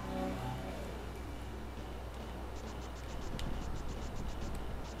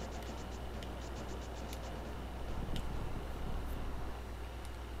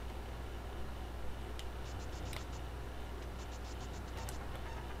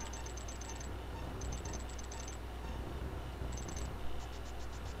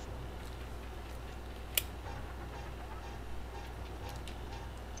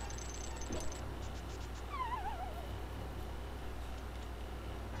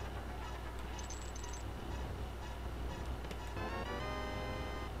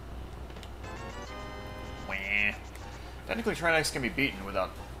 Technically, Trinex can be beaten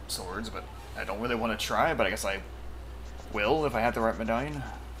without swords, but I don't really want to try, but I guess I will if I have the right medallion.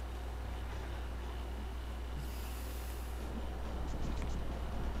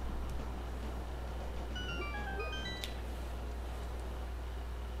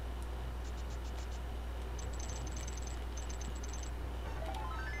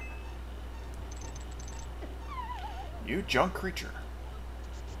 You junk creature.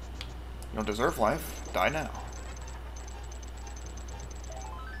 You don't deserve life. Die now.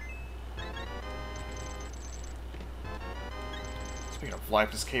 Speaking of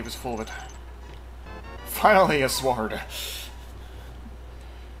life, this cave is full of it. Finally, a sword.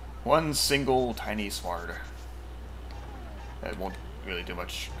 One single tiny sword. That won't really do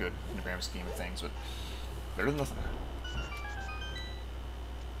much good in the grand scheme of things, but better than nothing.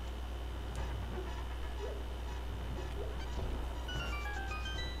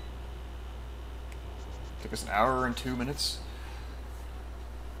 Took us an hour and 2 minutes.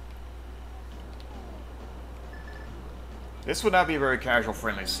 This would not be a very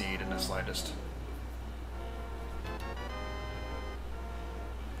casual-friendly seed in the slightest.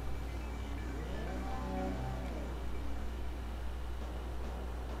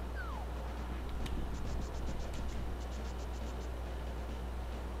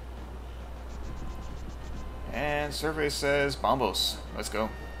 And survey says Bombos. Let's go.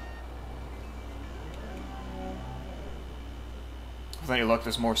 With any luck,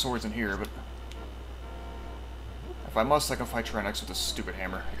 there's more swords in here, but if I must, I can fight Trinex with this stupid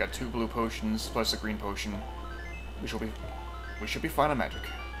hammer. I got 2 blue potions plus a green potion. We should be fine on magic.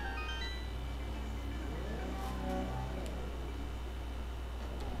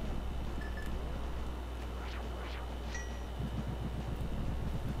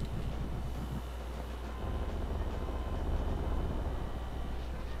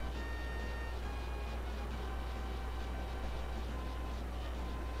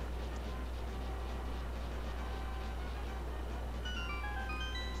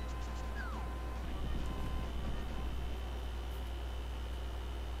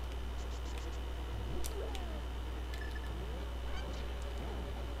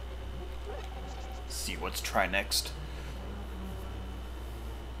 See what's try next.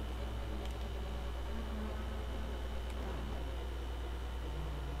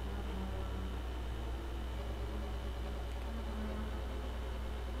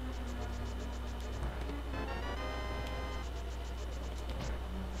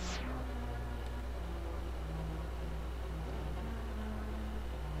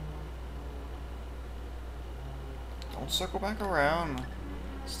 Don't circle back around.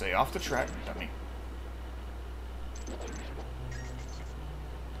 Stay off the track, dummy.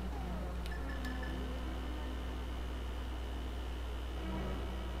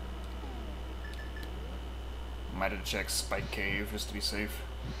 Might have to check Spike Cave just to be safe.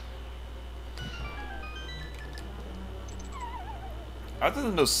 Other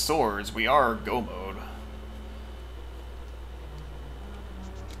than those swords, we are go mode.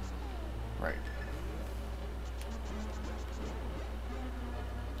 Right.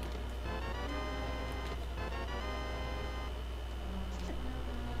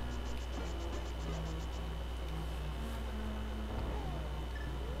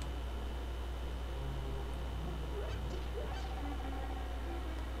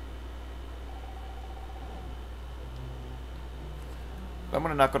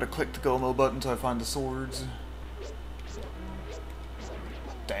 I'm not gonna click the go mode button until I find the swords.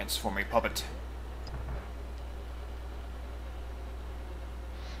 Dance for me, puppet.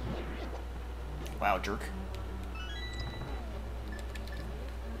 Wow, jerk.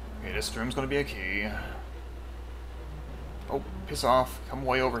 Okay, this room's gonna be a key. Oh, piss off. Come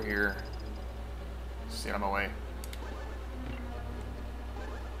way over here. Stay out of my way.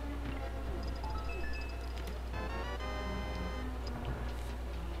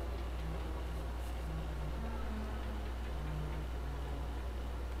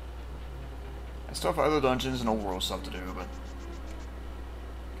 I still have other dungeons and overworld stuff to do, but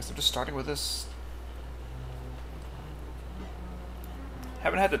I guess I'm just starting with this.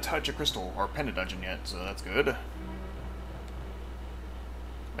 Haven't had to touch a crystal or pendant dungeon yet, so that's good.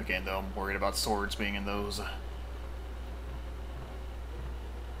 Again, though, I'm worried about swords being in those.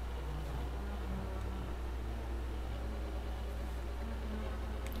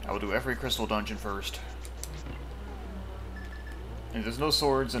 I will do every crystal dungeon first. And if there's no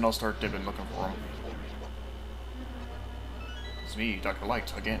swords, then I'll start dipping looking for them. It's me, Dr.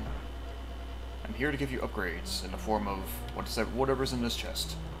 Light, again. I'm here to give you upgrades in the form of whatever's in this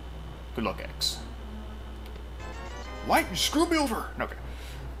chest. Good luck, X. Light, you screwed me over! Okay.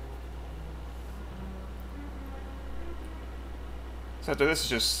 So after this is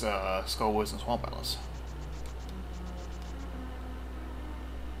just Skullwoods and Swamp Palace.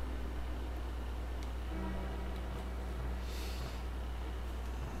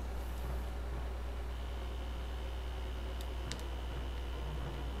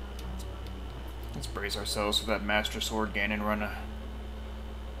 Let's brace ourselves for that Master Sword Ganon run.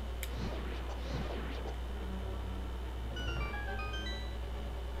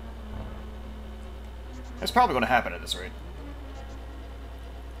 That's probably going to happen at this rate.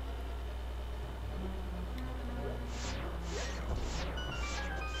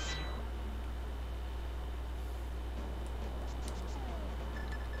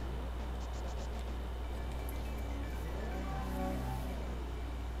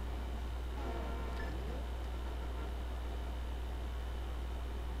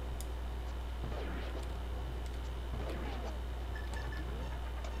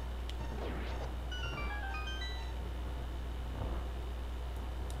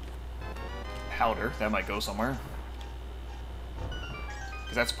 Powder, that might go somewhere.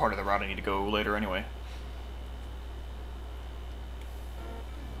 Because that's part of the route I need to go later anyway.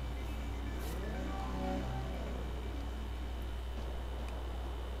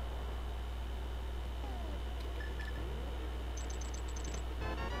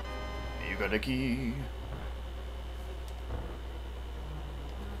 You got a key.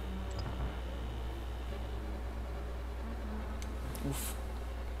 Oof.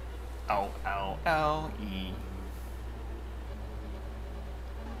 Ow, ow, ow, E.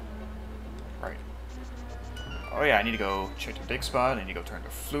 Right. Oh yeah, I need to go check the dig spot, I need to go turn the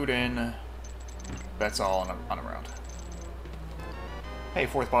flute in. That's all on a round. Hey,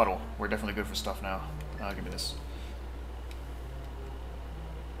 4th bottle. We're definitely good for stuff now. Give me this.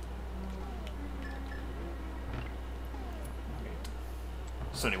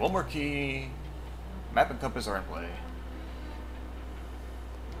 So I need one more key. Map and compass are in play.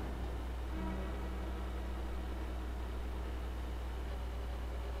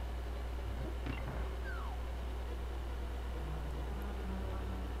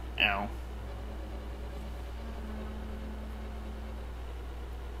 Ow.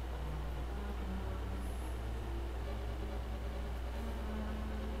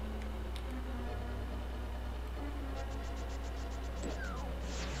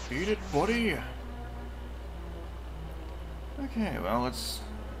 Beat it, buddy! Okay, well, let's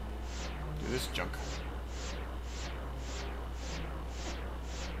do this junk.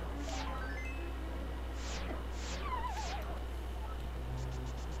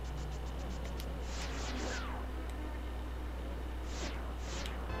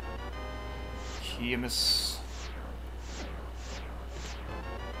 Miss.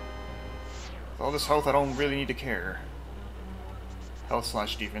 With all this health, I don't really need to care. Health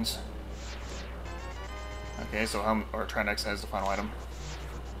slash defense. Okay, so our Trinex has the final item.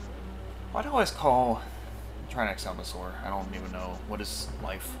 Why do I always call Trinex Almasaur? I don't even know. What is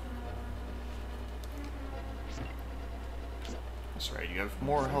life? That's right, you have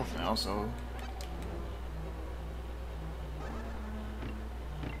more health now, so...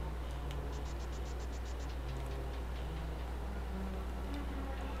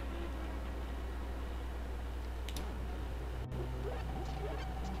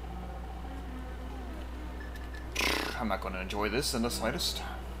 I'm not going to enjoy this in the slightest.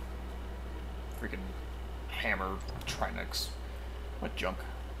 Freaking hammer Trinex. What junk.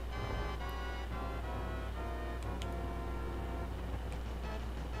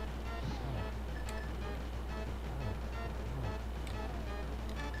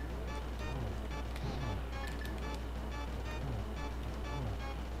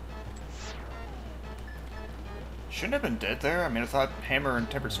 Shouldn't have been dead there. I mean, I thought hammer and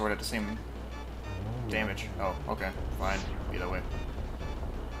tempered sword had the same damage. Oh, okay. Fine. Either way.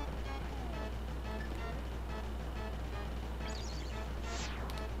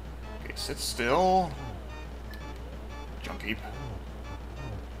 Okay, sit still. Junk heap.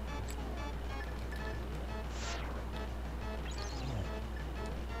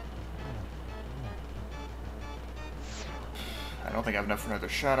 think I have enough for another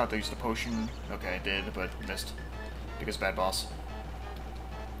shot. I'll use the potion. Okay, I did, but missed. Because bad boss.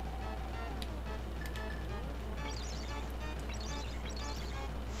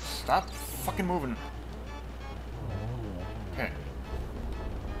 Stop fucking moving. Okay.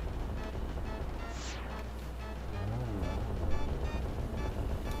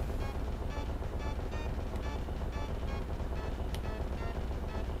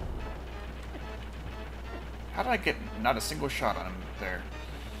 How did I get not a single shot on him there?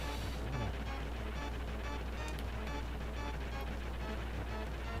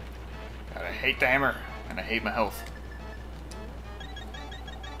 God, I hate the hammer, and I hate my health.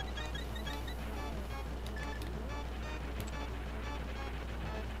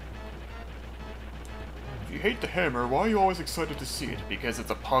 If you hate the hammer, why are you always excited to see it? Because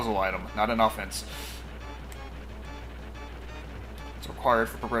it's a puzzle item, not an offense. It's required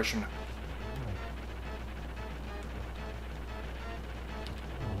for progression.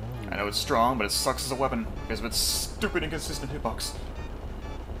 I know it's strong, but it sucks as a weapon because of its stupid inconsistent hitbox.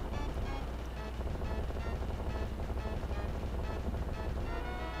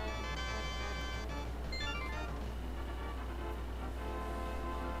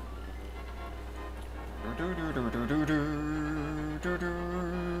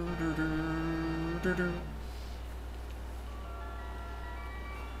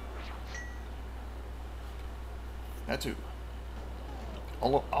 That too.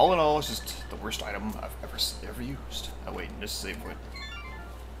 All in all, it's just the worst item I've ever used. Oh wait, this is save point.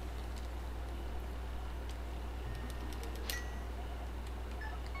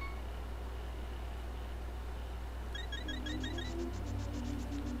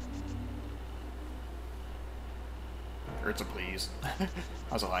 Hurts a please.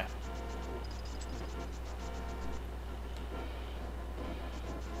 How's a lie?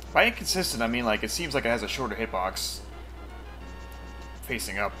 By inconsistent, I mean like it seems like it has a shorter hitbox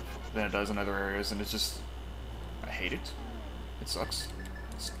facing up than it does in other areas, and it's just... I hate it. It sucks.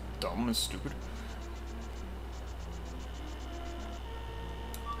 It's dumb and stupid.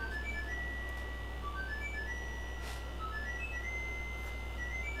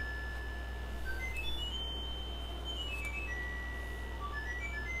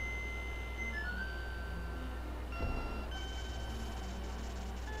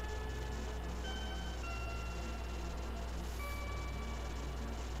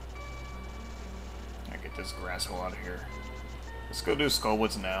 This grass hole out of here. Let's go do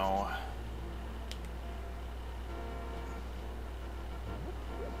Skullwoods now.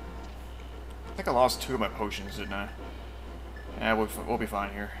 I think I lost 2 of my potions, didn't I? Yeah, we'll be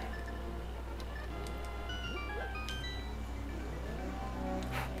fine here.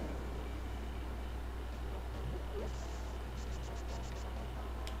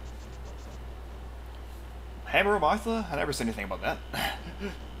 Hammer of Martha? I never said anything about that.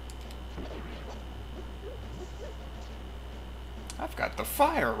 I've got the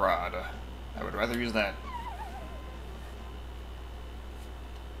fire rod. I would rather use that.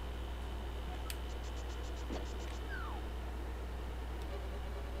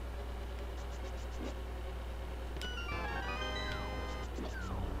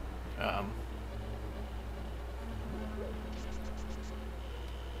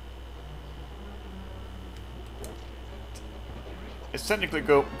 It's technically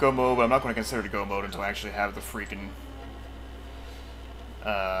go mode, but I'm not going to consider it go mode until I actually have the freaking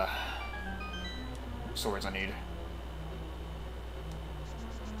swords I need.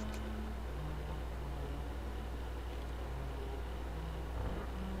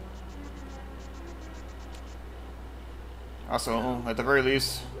 Also, at the very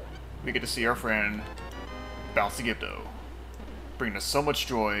least, we get to see our friend Bouncy Gipto, bringing us so much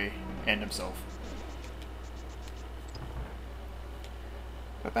joy and himself.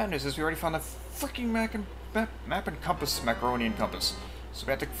 But bad news is we already found the freaking map and compass, macaroni and compass. So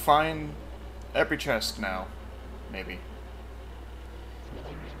we have to find every chest now, maybe.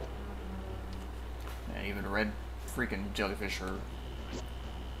 And even red freaking jellyfish are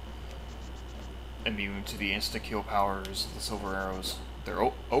immune to the insta-kill powers of the silver arrows. They're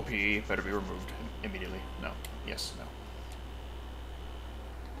OP, better be removed immediately. No. Yes, no.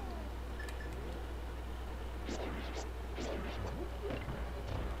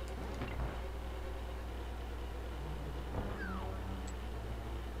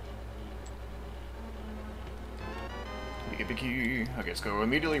 Okay, let's go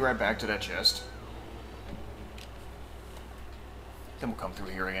immediately right back to that chest. Then we'll come through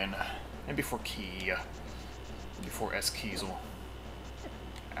here again. And before key. Before S Kiesel.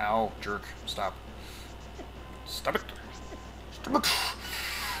 Ow, jerk. Stop. Stop it. Stop it.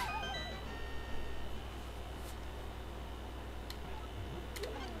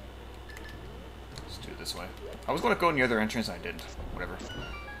 this way. I was going to go in the other entrance and I didn't. Whatever.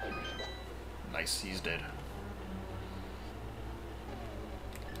 Nice, he's dead.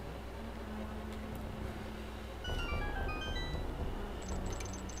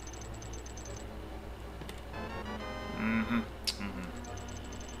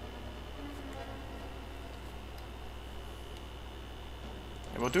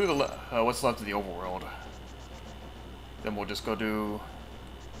 We'll do the what's left of the overworld. Then we'll just go do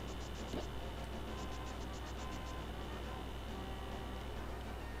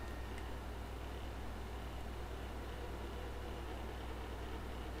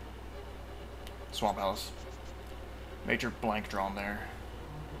Swamp House. Major blank drawn there.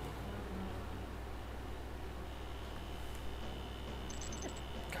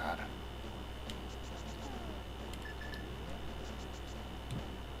 God.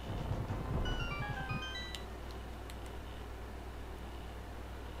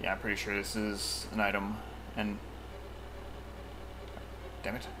 Yeah, I'm pretty sure this is an item, and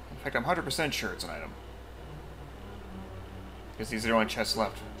damn it. In fact, I'm 100% sure it's an item. Because these are the only chests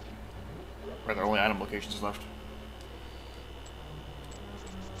left. Or the only item locations left.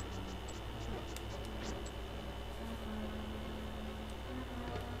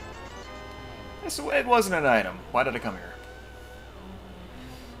 So it wasn't an item. Why did I come here?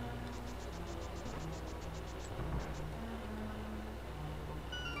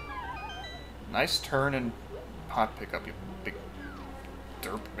 Nice turn and pot pickup, you big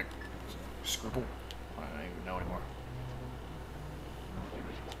derp, big scruple. I don't even know anymore.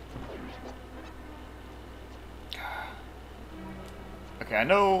 Okay, I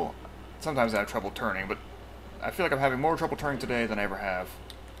know sometimes I have trouble turning, but I feel like I'm having more trouble turning today than I ever have.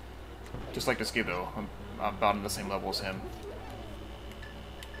 Just like this Gibbo, I'm about on the same level as him.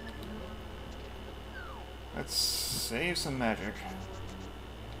 Let's save some magic.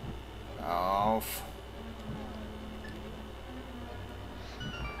 Oh.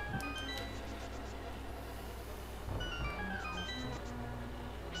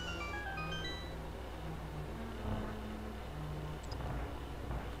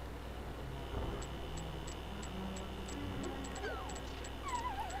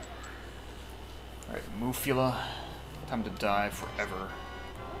 Alright, Mufila. Time to die forever.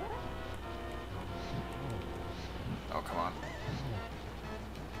 Oh, come on.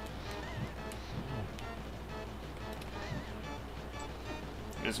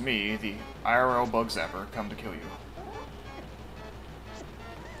 It is me, the IRL Bug Zapper, come to kill you.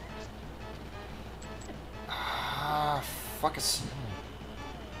 Ah, fuck us.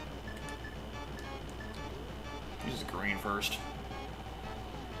 Use the green first.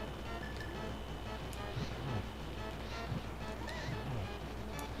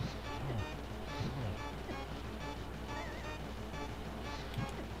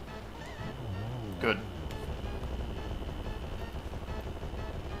 Good.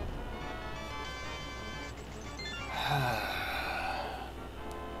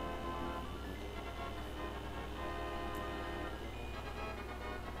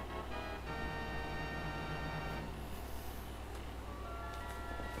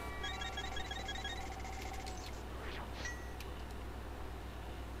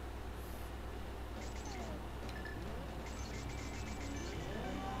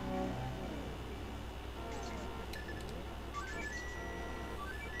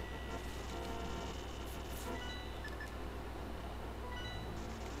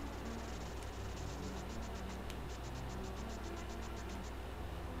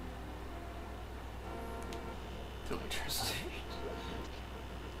 Electricity.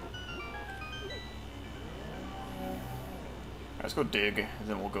 Let's go dig, and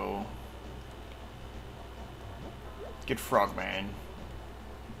then we'll go get Frogman.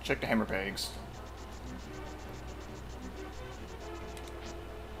 Check the hammer pegs.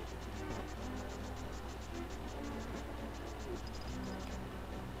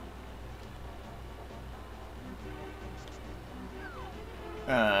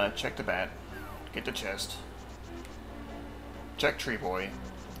 Check the bat. Get the chest. Check Tree Boy.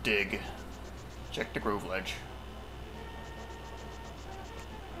 Dig. Check the Groove Ledge.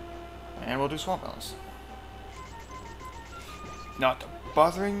 And we'll do Swamp Alice. Not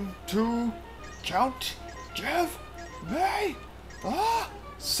bothering to count Jeff May.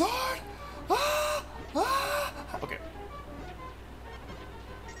 Sword. Okay.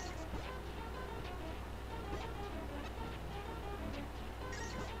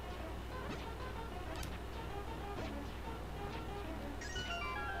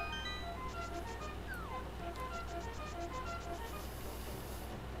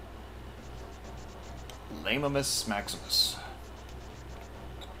 Lamimus Maximus.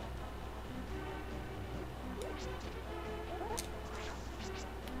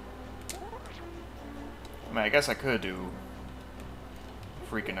 I mean, I guess I could do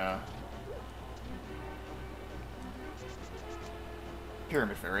freaking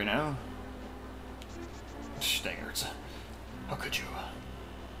Pyramid Fairy now. Dang it. How could you?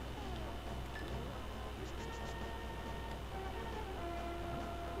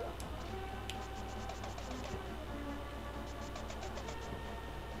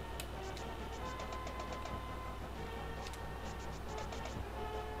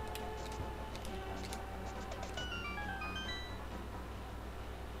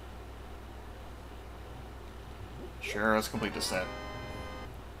 Sure, let's complete this set.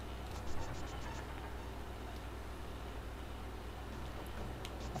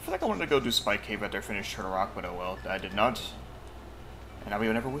 I feel like I wanted to go do Spike Cave after I finished Turtle Rock, but oh well, I did not. And now we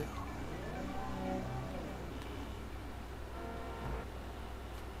never will.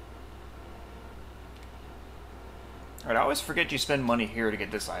 Alright, I always forget you spend money here to get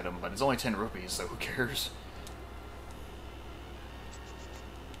this item, but it's only 10 rupees, so who cares?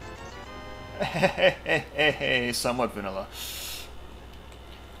 Hey, somewhat vanilla.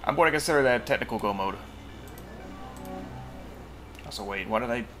 I'm going to consider that technical go mode. Also, wait, what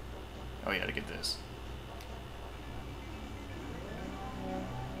did I... Oh yeah, to get this.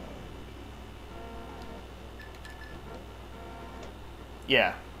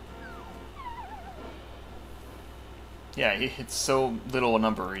 Yeah. Yeah, it's so little a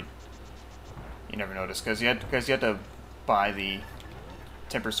number, you never notice, because you had to buy the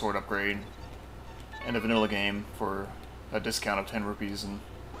Temper Sword upgrade in the vanilla game for a discount of 10 rupees and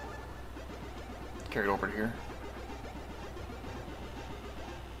carry it over to here.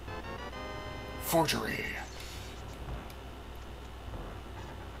 Forgery.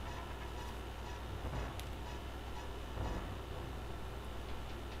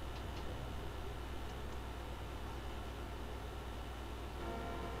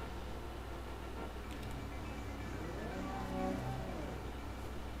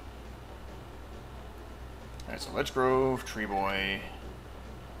 Alright, so Ledge Grove, Tree Boy,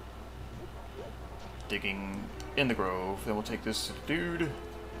 digging in the grove. Then we'll take this to the dude, and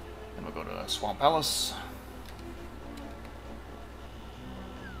we'll go to Swamp Palace.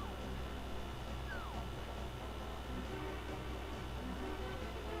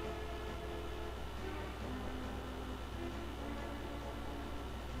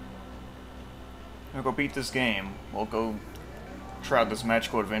 We'll go beat this game. We'll go try out this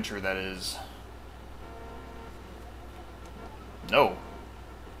magical adventure that is... No!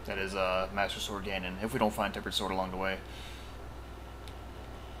 That is Master Sword Ganon, if we don't find Tempered Sword along the way.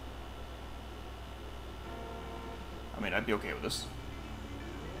 I mean, I'd be okay with this.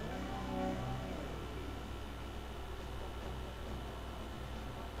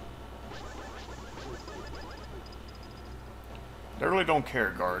 Literally don't care,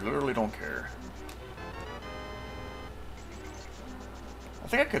 guard. Literally don't care. I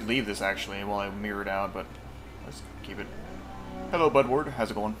think I could leave this, actually, while I mirror it out, but let's keep it. Hello, Budward.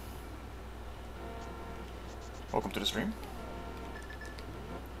 How's it going? Welcome to the stream.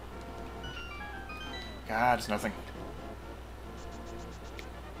 God, it's nothing.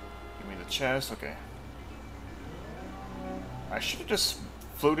 Give me the chest. Okay. I should have just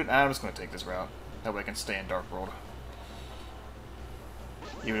floated. I'm just going to take this route. That way I can stay in Dark World.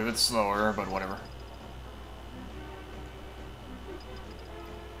 Even if it's slower, but whatever.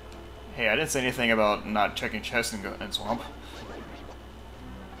 Hey, I didn't say anything about not checking chests in Swamp.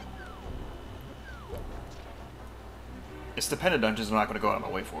 It's dependent dungeons I'm not going to go out of my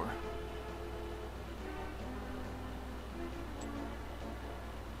way for.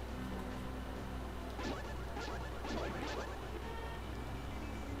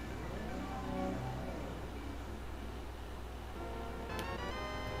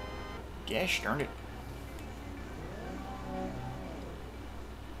 Gosh darn it.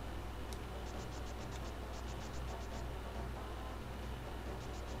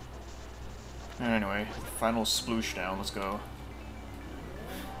 Anyway, final sploosh down, let's go.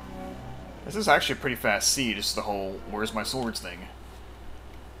 This is actually a pretty fast seed, just the whole where's my swords thing.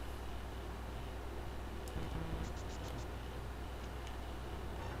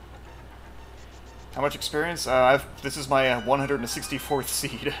 How much experience? This is my 164th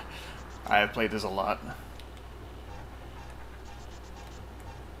seed. I have played this a lot.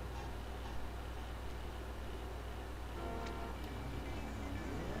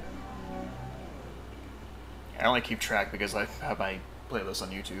 I only keep track because I have my playlist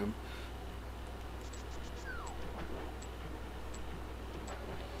on YouTube.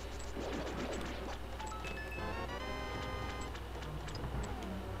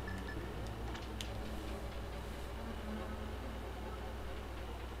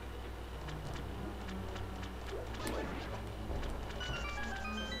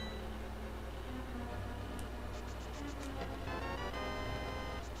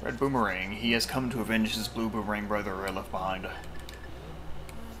 Red Boomerang. He has come to avenge his blue boomerang brother left behind.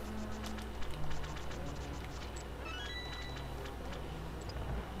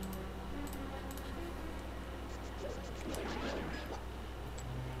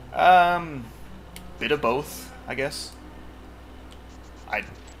 Bit of both, I guess. I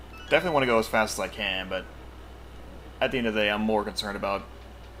definitely want to go as fast as I can, but at the end of the day, I'm more concerned about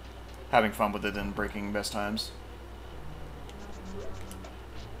having fun with it than breaking best times.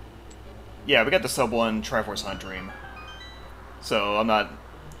 Yeah, we got the sub 1 Triforce Hunt Dream. So I'm not...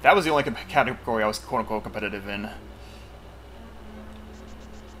 That was the only category I was quote-unquote competitive in.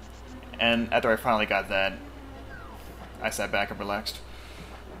 And after I finally got that, I sat back and relaxed.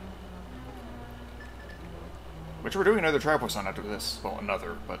 Which we're doing another Triforce Hunt after this. Well,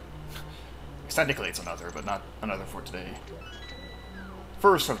 another, but... Technically it's another, but not another for today.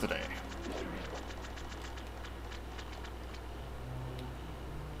 First of the day.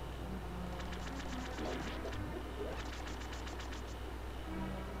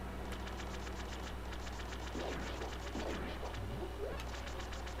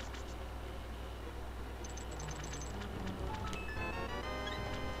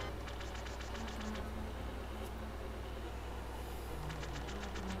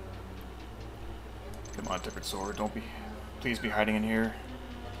 Come on, different sword. Don't be... Please be hiding in here.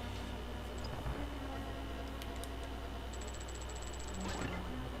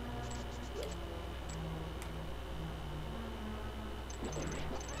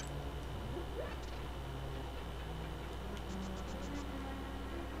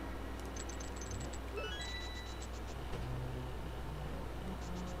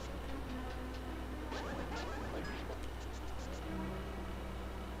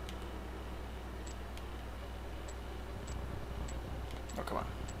 Oh, come on.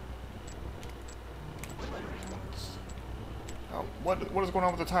 Oh, what is going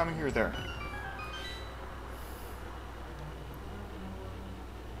on with the timing here there?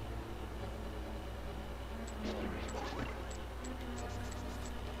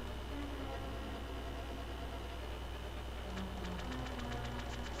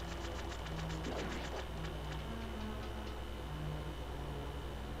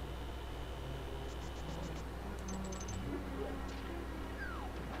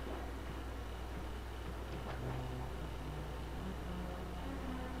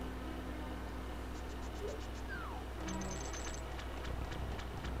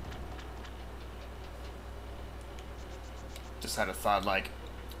 Just had a thought, like,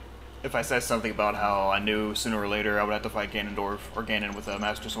 if I said something about how I knew sooner or later I would have to fight Ganondorf or Ganon with a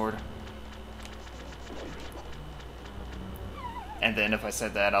Master Sword. And then if I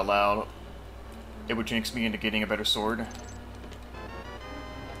said that out loud, it would jinx me into getting a better sword.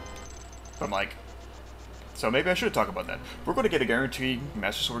 But I'm like, so maybe I should talk about that. We're going to get a guaranteed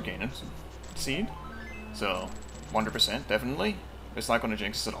Master Sword Ganon seed. So, 100%, definitely. It's not going to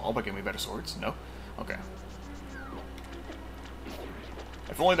jinx us at all by giving me better swords. No? Okay.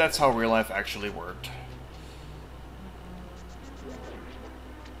 If only that's how real life actually worked.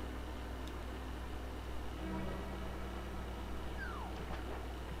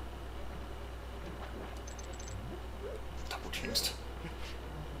 Double jinxed.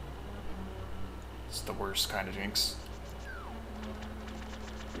 It's the worst kind of jinx.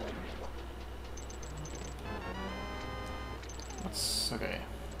 What's... okay.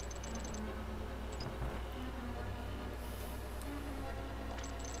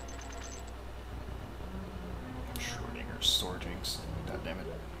 Sword jinx. God damn it.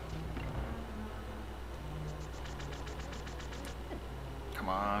 Come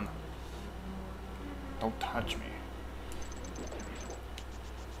on. Don't touch me.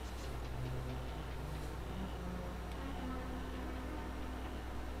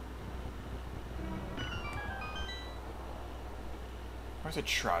 Why is it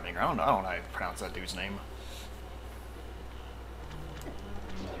Schrodinger? I don't know how to pronounce that dude's name.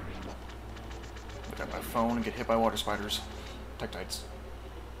 Look at my phone and get hit by water spiders. Tektites.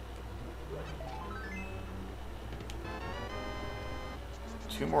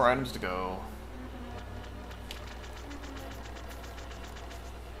 Two more items to go.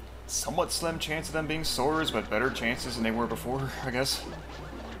 Somewhat slim chance of them being swords, but better chances than they were before, I guess.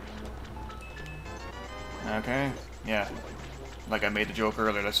 Okay, yeah. Like I made the joke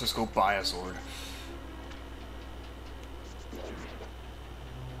earlier, let's just go buy a sword.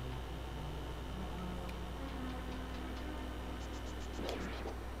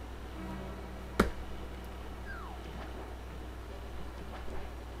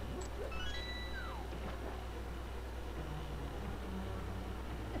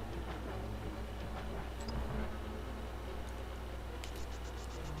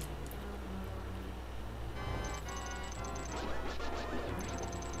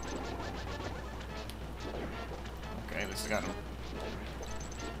 got him.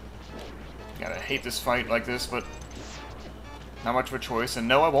 Gotta hate this fight like this, but not much of a choice. And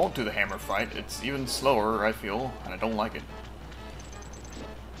no, I won't do the hammer fight. It's even slower, I feel, and I don't like it.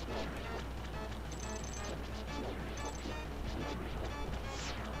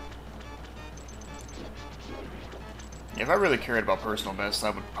 If I really cared about personal best,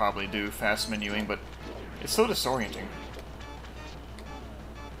 I would probably do fast menuing, but it's so disorienting.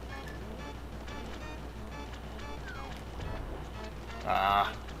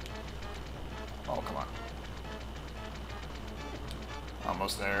 Ah. Oh, come on.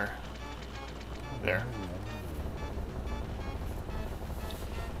 Almost there. There.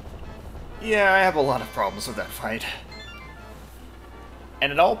 Yeah, I have a lot of problems with that fight.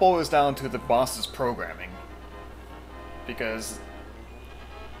 And it all boils down to the boss's programming. Because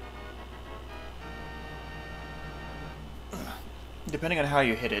depending on how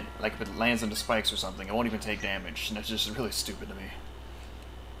you hit it, like if it lands into spikes or something, it won't even take damage, and it's just really stupid to me.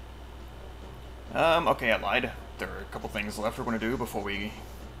 Okay, I lied. There are a couple things left we're going to do before we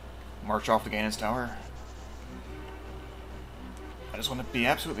march off to Ganon's Tower. I just want to be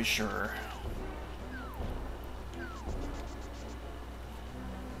absolutely sure.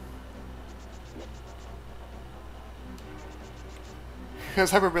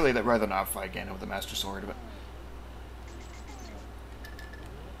 Because I would really rather not fight Ganon with the Master Sword, but...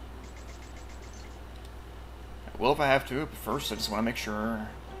 I will if I have to, but first I just want to make sure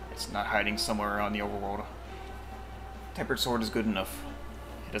it's not hiding somewhere on the overworld. Tempered Sword is good enough.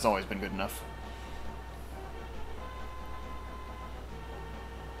 It has always been good enough.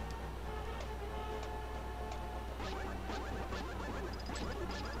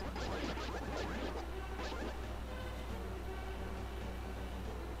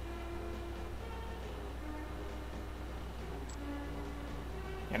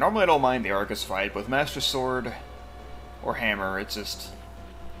 Yeah, normally I don't mind the Arcus fight, but with Master Sword or Hammer, it's just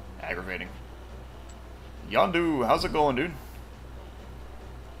aggravating. Yondu, how's it going, dude?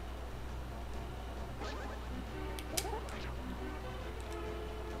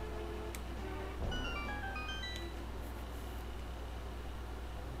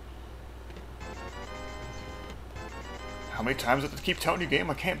 How many times do I have to keep telling you, game,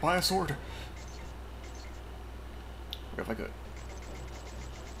 I can't buy a sword? What if I could?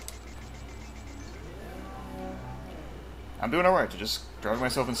 I'm doing alright to just driving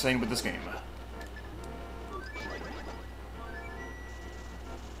myself insane with this game.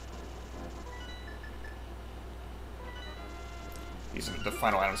 These are the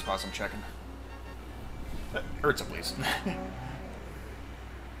final item spots I'm checking. Urza, please.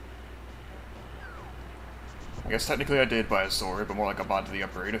 I guess technically I did buy a sword, but more like I bought the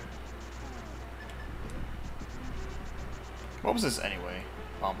upgrade. What was this anyway?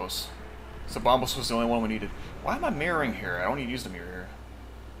 Bombos. So Bombos was the only one we needed. Why am I mirroring here? I don't need to use the mirror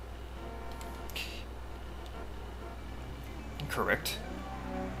here. Correct.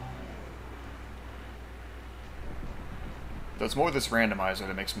 Though it's more this randomizer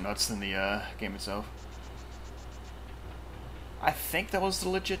that makes me nuts than the game itself. I think that was the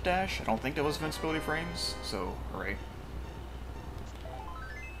legit dash. I don't think that was invincibility frames, so hooray.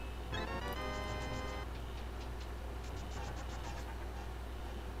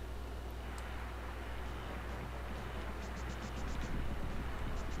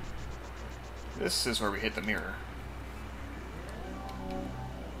 This is where we hit the mirror.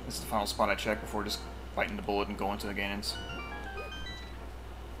 This is the final spot I check before just biting the bullet and going to the Ganons.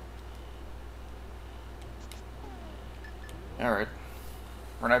 Alright.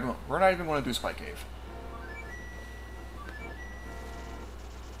 We're not even going to do Spike Cave.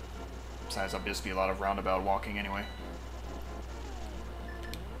 Besides, that'll just be a lot of roundabout walking anyway.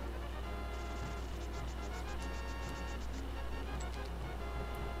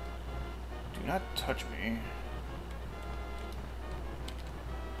 Do not touch me.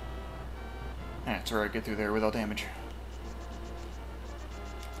 It's alright, get through there without damage.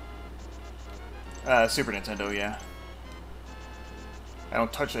 Super Nintendo, yeah. I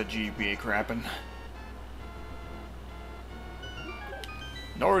don't touch that GBA crappin'.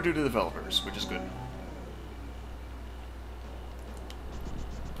 Nor do the developers, which is good.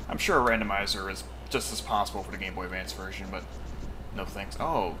 I'm sure a randomizer is just as possible for the Game Boy Advance version, but no thanks.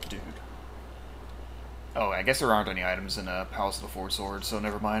 Oh, dude. Oh, I guess there aren't any items in Palace of the Four Swords, so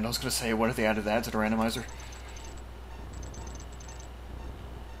never mind. I was gonna say, what if they added that to the randomizer?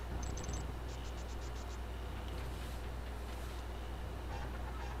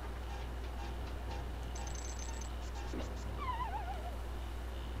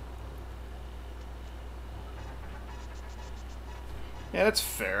 Yeah, that's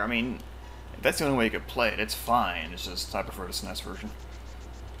fair. I mean, that's the only way you could play it. It's fine. It's just I prefer the SNES version.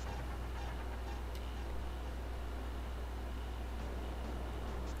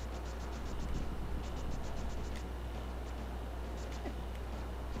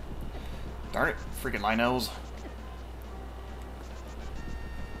 Darn it, freaking Lionels.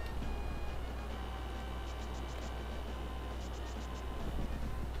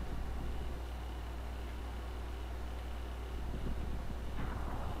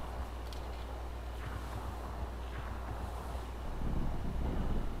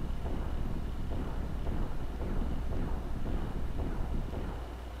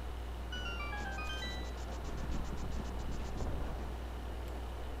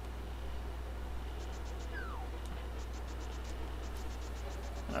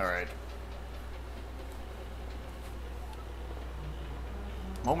 Alright.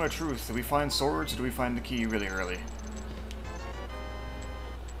 Moment of truth. Do we find swords or do we find the key really early?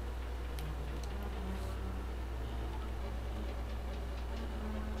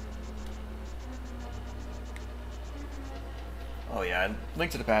 Oh yeah,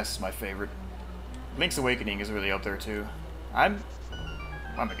 Link to the Past is my favorite. Link's Awakening is really up there too. I'm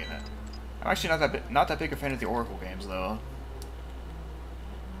getting it. I'm actually not that big a fan of the Oracle games though.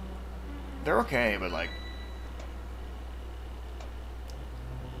 They're okay, but like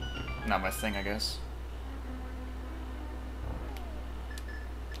not my thing, I guess.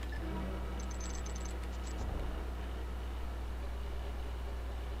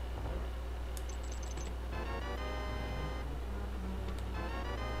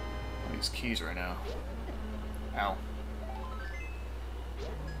 These keys right now. Ow.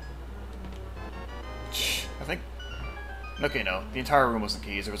 I think. Okay, no. The entire room wasn't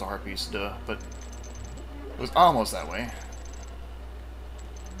keys. There was a heart piece, duh. But it was almost that way.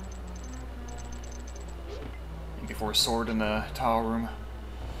 Looking for a sword in the tile room.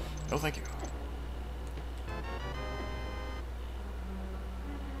 No, thank you.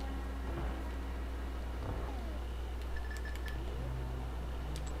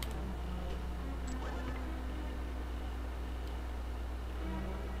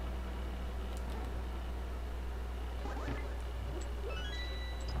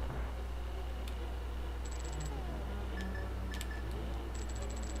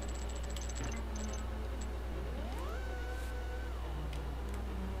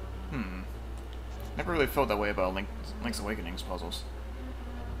 Never really felt that way about Link's Awakening's puzzles.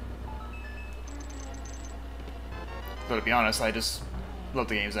 Though to be honest, I just love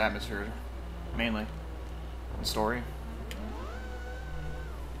the game's atmosphere, mainly. And story.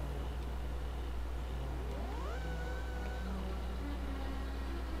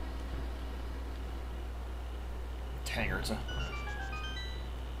 Tangerza.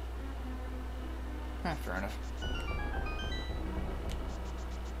 Fair enough.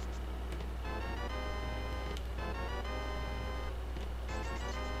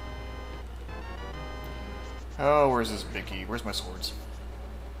 Oh, where's this big key? Where's my swords?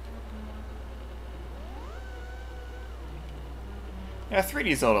 Yeah,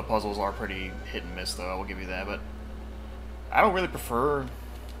 3D Zelda puzzles are pretty hit and miss, though, I will give you that, but I don't really prefer...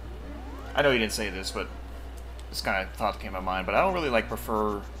 I know you didn't say this, but this kind of thought came to mind, but I don't really,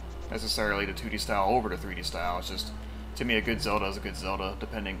 prefer necessarily the 2D style over the 3D style. It's just, to me, a good Zelda is a good Zelda,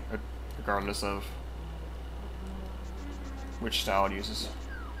 regardless of which style it uses.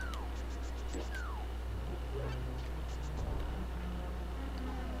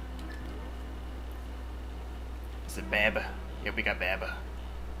 Is it Bab? Yep, we got Bab.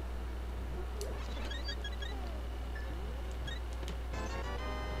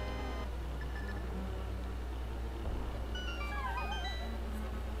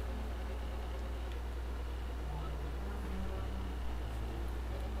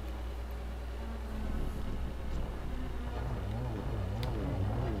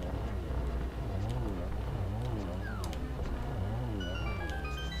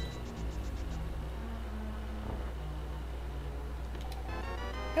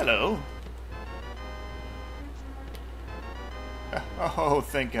 Hello. Oh,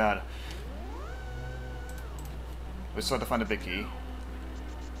 thank God. We still have to find a big key.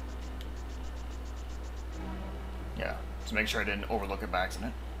 Yeah, to make sure I didn't overlook it by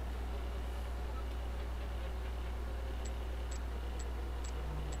accident.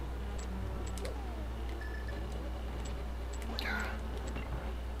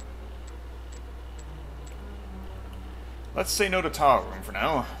 Let's say no to Tower Room for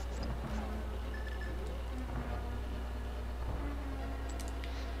now.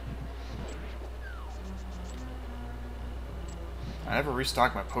 I never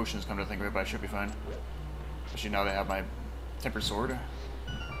restocked my potions, come to think of it, but I should be fine. Especially now that I have my Tempered Sword.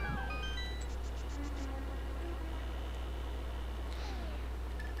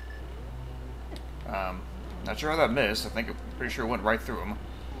 Not sure how that missed. I think I'm pretty sure it went right through him.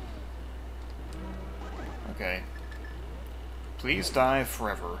 Okay. Please die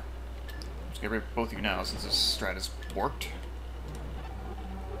forever. Just get rid of both of you now since this strat has worked.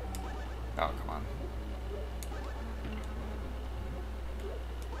 Oh, come on.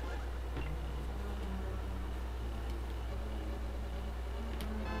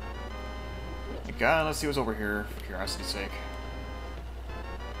 God, let's see what's over here, for curiosity's sake.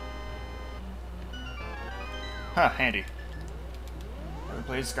 Huh, handy. Never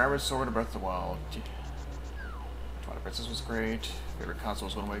played Skyward Sword or Breath of the Wild. Twilight Princess was great. Favorite console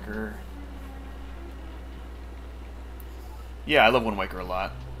was Wind Waker. Yeah, I love Wind Waker a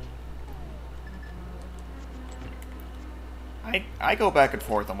lot. I go back and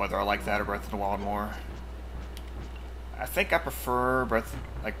forth on whether I like that or Breath of the Wild more. I think I prefer Breath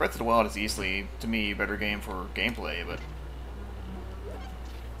of the Wild is easily, to me, a better game for gameplay, but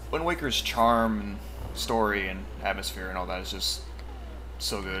Wind Waker's charm and story and atmosphere and all that is just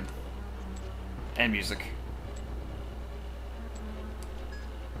so good. And music.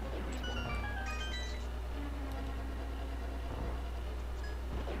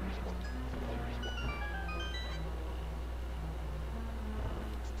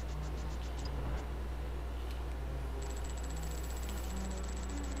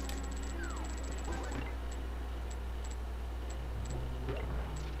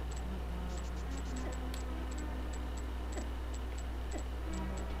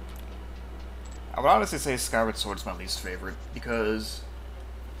 I would honestly say Skyward Sword is my least favorite, because,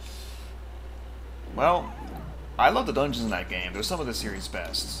 well, I love the dungeons in that game. They're some of the series'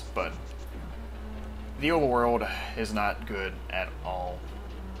 best, but the overworld is not good at all.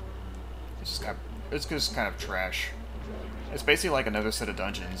 It's just kind of trash. It's basically like another set of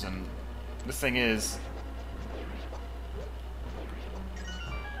dungeons, and the thing is,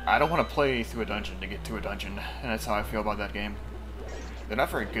 I don't want to play through a dungeon to get to a dungeon, and that's how I feel about that game. They're not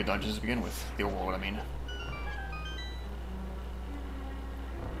very good dungeons to begin with, the overworld, I mean.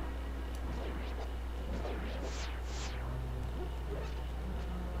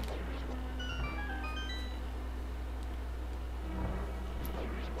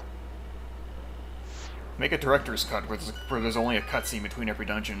 Make a director's cut where there's only a cutscene between every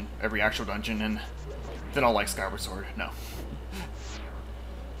dungeon, every actual dungeon, and then I'll like Skyward Sword. No.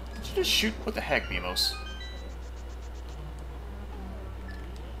 Did you just shoot? What the heck, Mimos?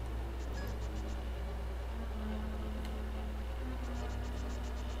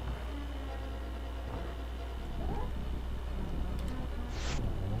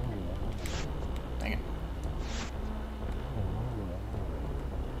 Dang it.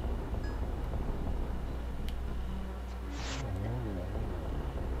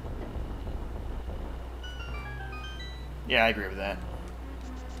 Yeah, I agree with that.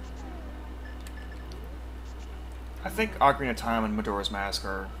 I think Ocarina of Time and Majora's Mask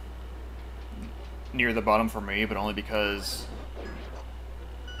are near the bottom for me, but only because...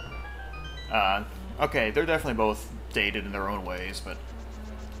 okay, they're definitely both dated in their own ways, but...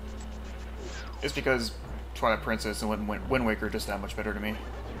 it's because Twilight Princess and Wind Waker are just that much better to me.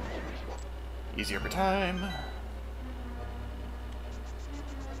 Easier every time.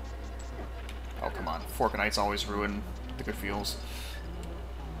 Oh, come on. Fork and Ice always ruin the good feels.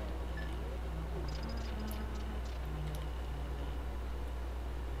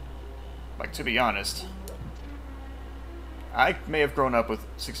 Like, to be honest, I may have grown up with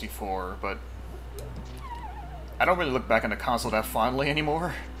 64, but I don't really look back on the console that fondly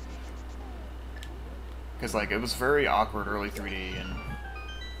anymore. Because, like, it was very awkward early 3D, and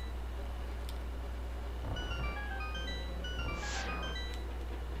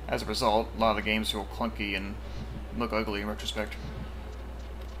as a result, a lot of the games feel clunky and look ugly in retrospect.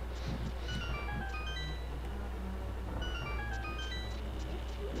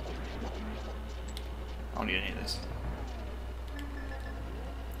 I don't need any of this.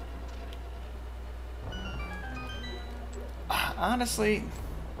 Honestly,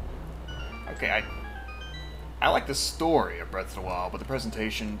 okay, I like the story of Breath of the Wild, but the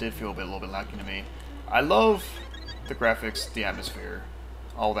presentation did feel a little bit lacking to me. I love the graphics, the atmosphere,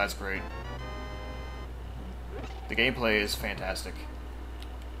 all that's great. The gameplay is fantastic,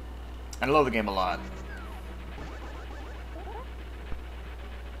 and I love the game a lot.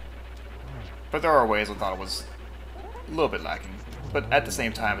 But there are ways I thought it was a little bit lacking. But at the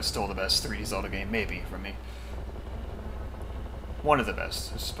same time, it's still the best 3D Zelda game, maybe, for me. One of the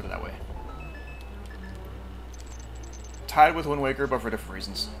best, let's just put it that way. Tied with Wind Waker, but for different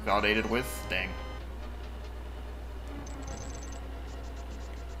reasons. Validated with, dang.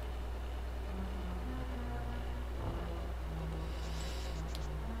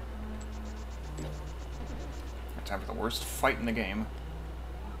 Worst fight in the game.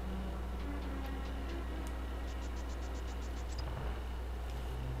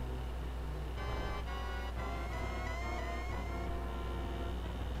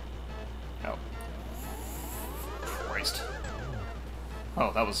 Oh. Christ.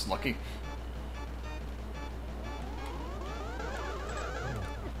 Oh, that was lucky.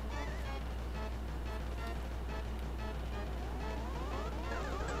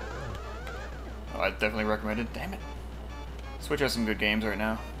 Oh, I definitely recommend it. Damn it. Switch has some good games right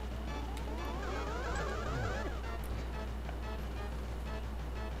now.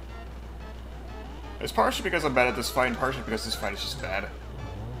 It's partially because I'm bad at this fight, and partially because this fight is just bad.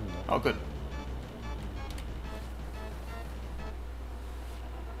 Oh, good.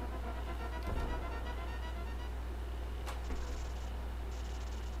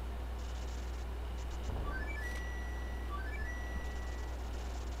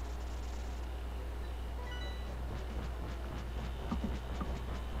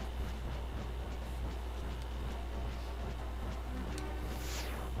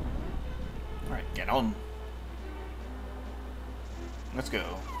 Alright, get on. Let's go.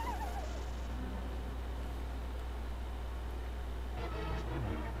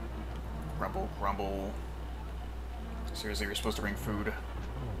 Rumble, rumble. Seriously, you're supposed to bring food.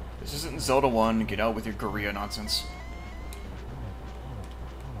 This isn't Zelda 1. Get out with your Korea nonsense.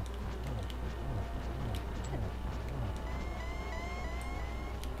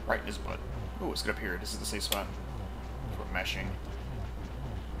 Right in his butt. Ooh, let's get up here. This is the safe spot for meshing.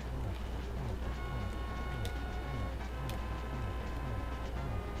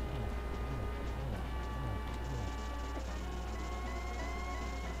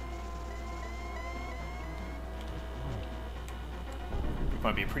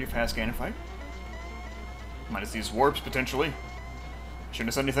 Might be a pretty fast Ganon fight. Minus these warps, potentially. Shouldn't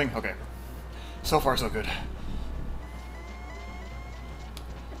have said anything? Okay. So far, so good.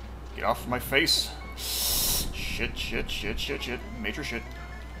 Get off my face. Shit, shit, shit, shit, shit. Major shit.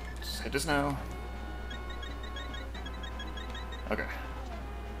 Just hit this now. Okay.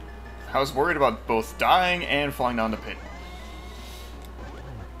 I was worried about both dying and falling down the pit.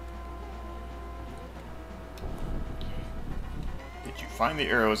 Find the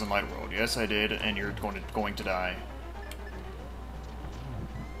arrows in Light World. Yes, I did, and you're going to die.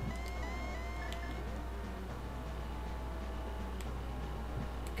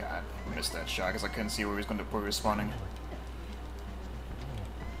 God, I missed that shot because I couldn't see where he was spawning.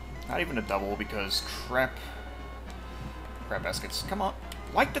 Not even a double because crap baskets. Come on,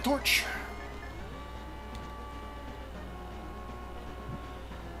 light the torch.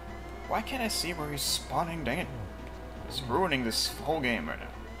 Why can't I see where he's spawning? Dang it. It's ruining this whole game right now.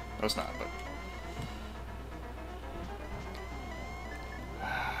 No, it's not, but...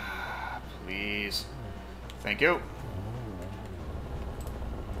 Please. Thank you.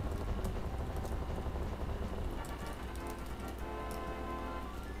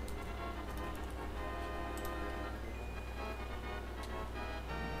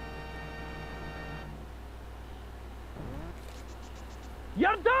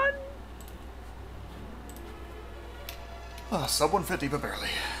 You're done! Sub 150, but barely.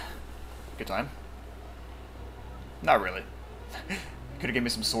 Good time. Not really. Could have given me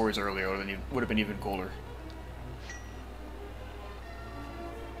some swords earlier, would have been even cooler.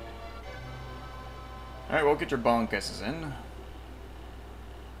 Alright, well, get your bonk guesses in.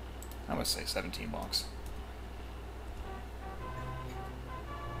 I'm gonna say 17 bonks.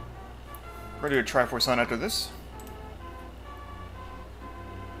 Ready to try Force on after this?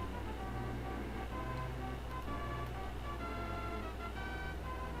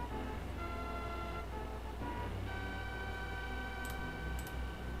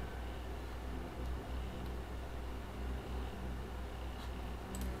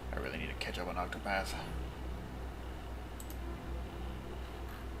 Catch up on Octopath.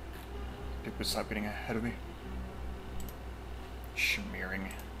 People stop getting ahead of me. Schmearing.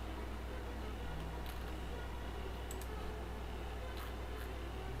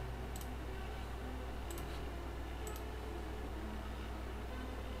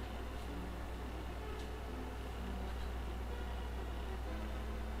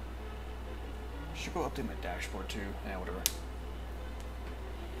 Should go update my dashboard too. Yeah, whatever.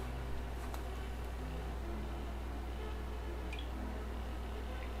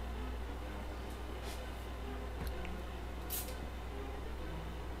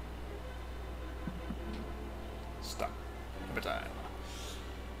 Stop. Every time.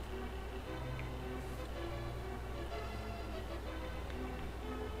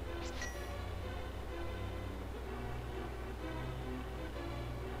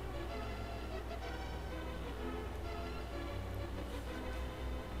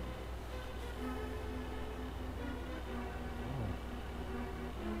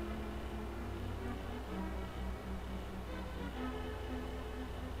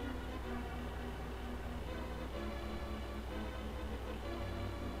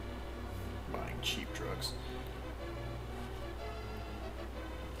 Cheap drugs.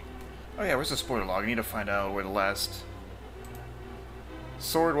 Oh yeah, where's the spoiler log? I need to find out where the last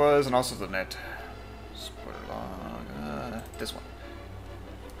sword was, and also the net. Spoiler log, this one.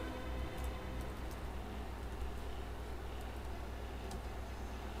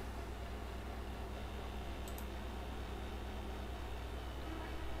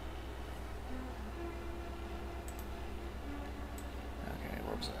 Okay,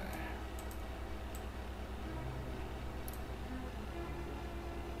 where was I?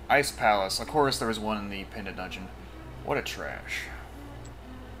 Ice Palace. Of course there was one in the Pendant Dungeon. What a trash.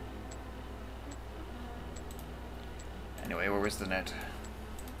 Anyway, where was the net?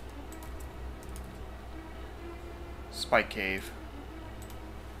 Spike Cave.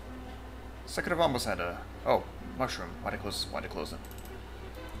 So I could have almost had a... Oh, mushroom. Why'd I close it?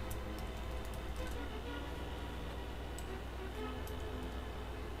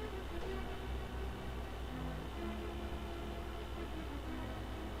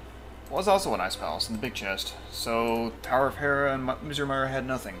 Was also an ice palace in the big chest. So Tower of Hera and Mizumara had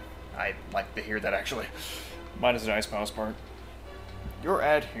nothing. I'd like to hear that actually. Minus the ice palace part. Your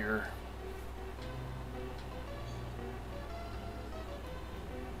ad here.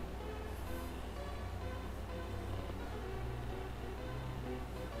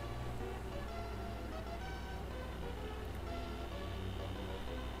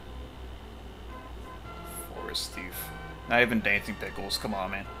 Forest thief. Not even dancing pickles. Come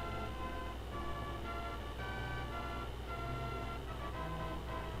on, man.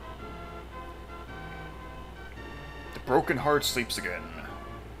 Broken heart sleeps again.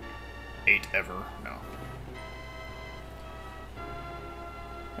 8 ever. No.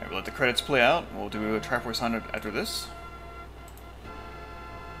 Alright, we'll let the credits play out. We'll do a Triforce Hunt after this.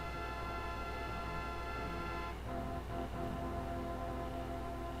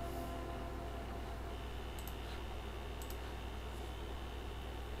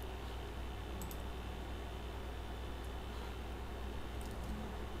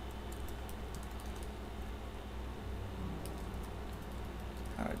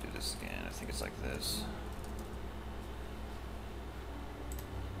 How do I do this again? I think it's like this.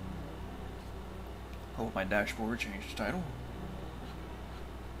 Hold my dashboard, change the title.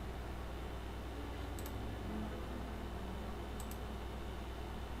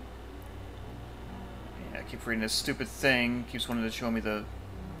 Yeah, I keep reading this stupid thing. Keeps wanting to show me the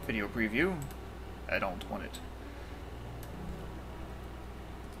video preview. I don't want it.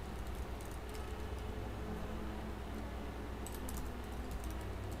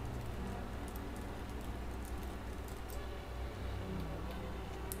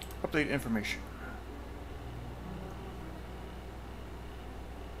 Update information.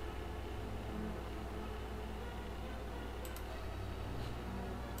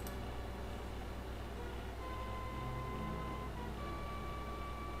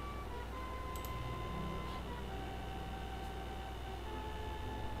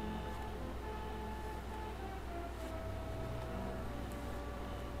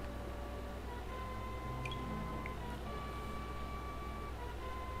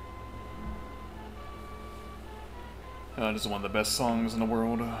 This is one of the best songs in the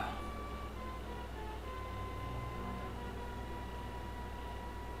world.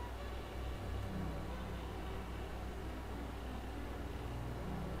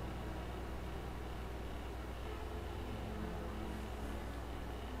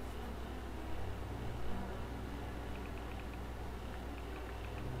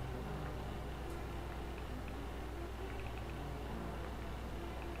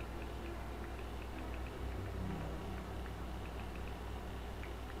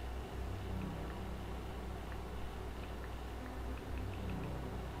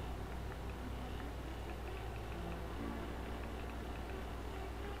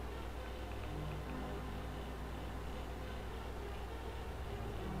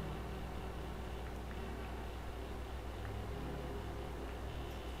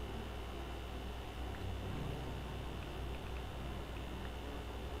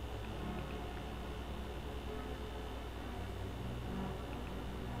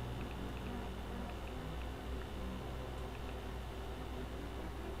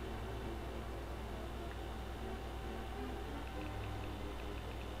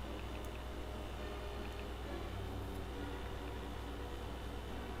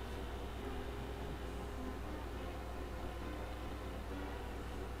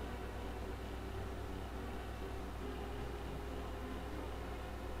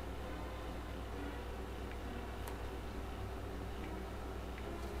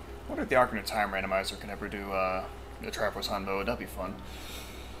 I wonder if the Ocarina of Time Randomizer can ever do the Triforce Hunt mode. That'd be fun.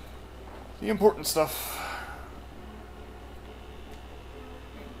 The important stuff.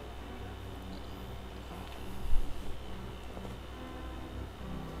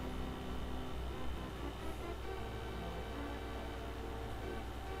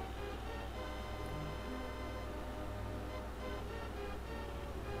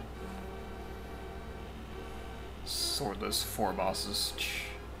 Swordless 4 bosses.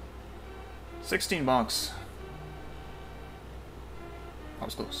 16 monks. I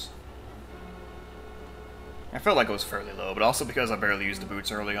was close. I felt like it was fairly low, but also because I barely used the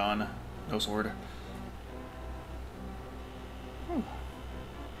boots early on. No sword. It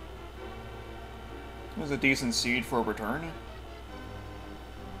was a decent seed for a return.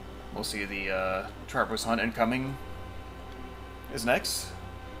 We'll see the Traverse Hunt incoming is next.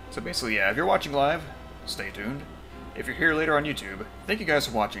 So basically, yeah, if you're watching live, stay tuned. If you're here later on YouTube, thank you guys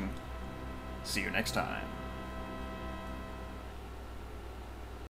for watching. See you next time.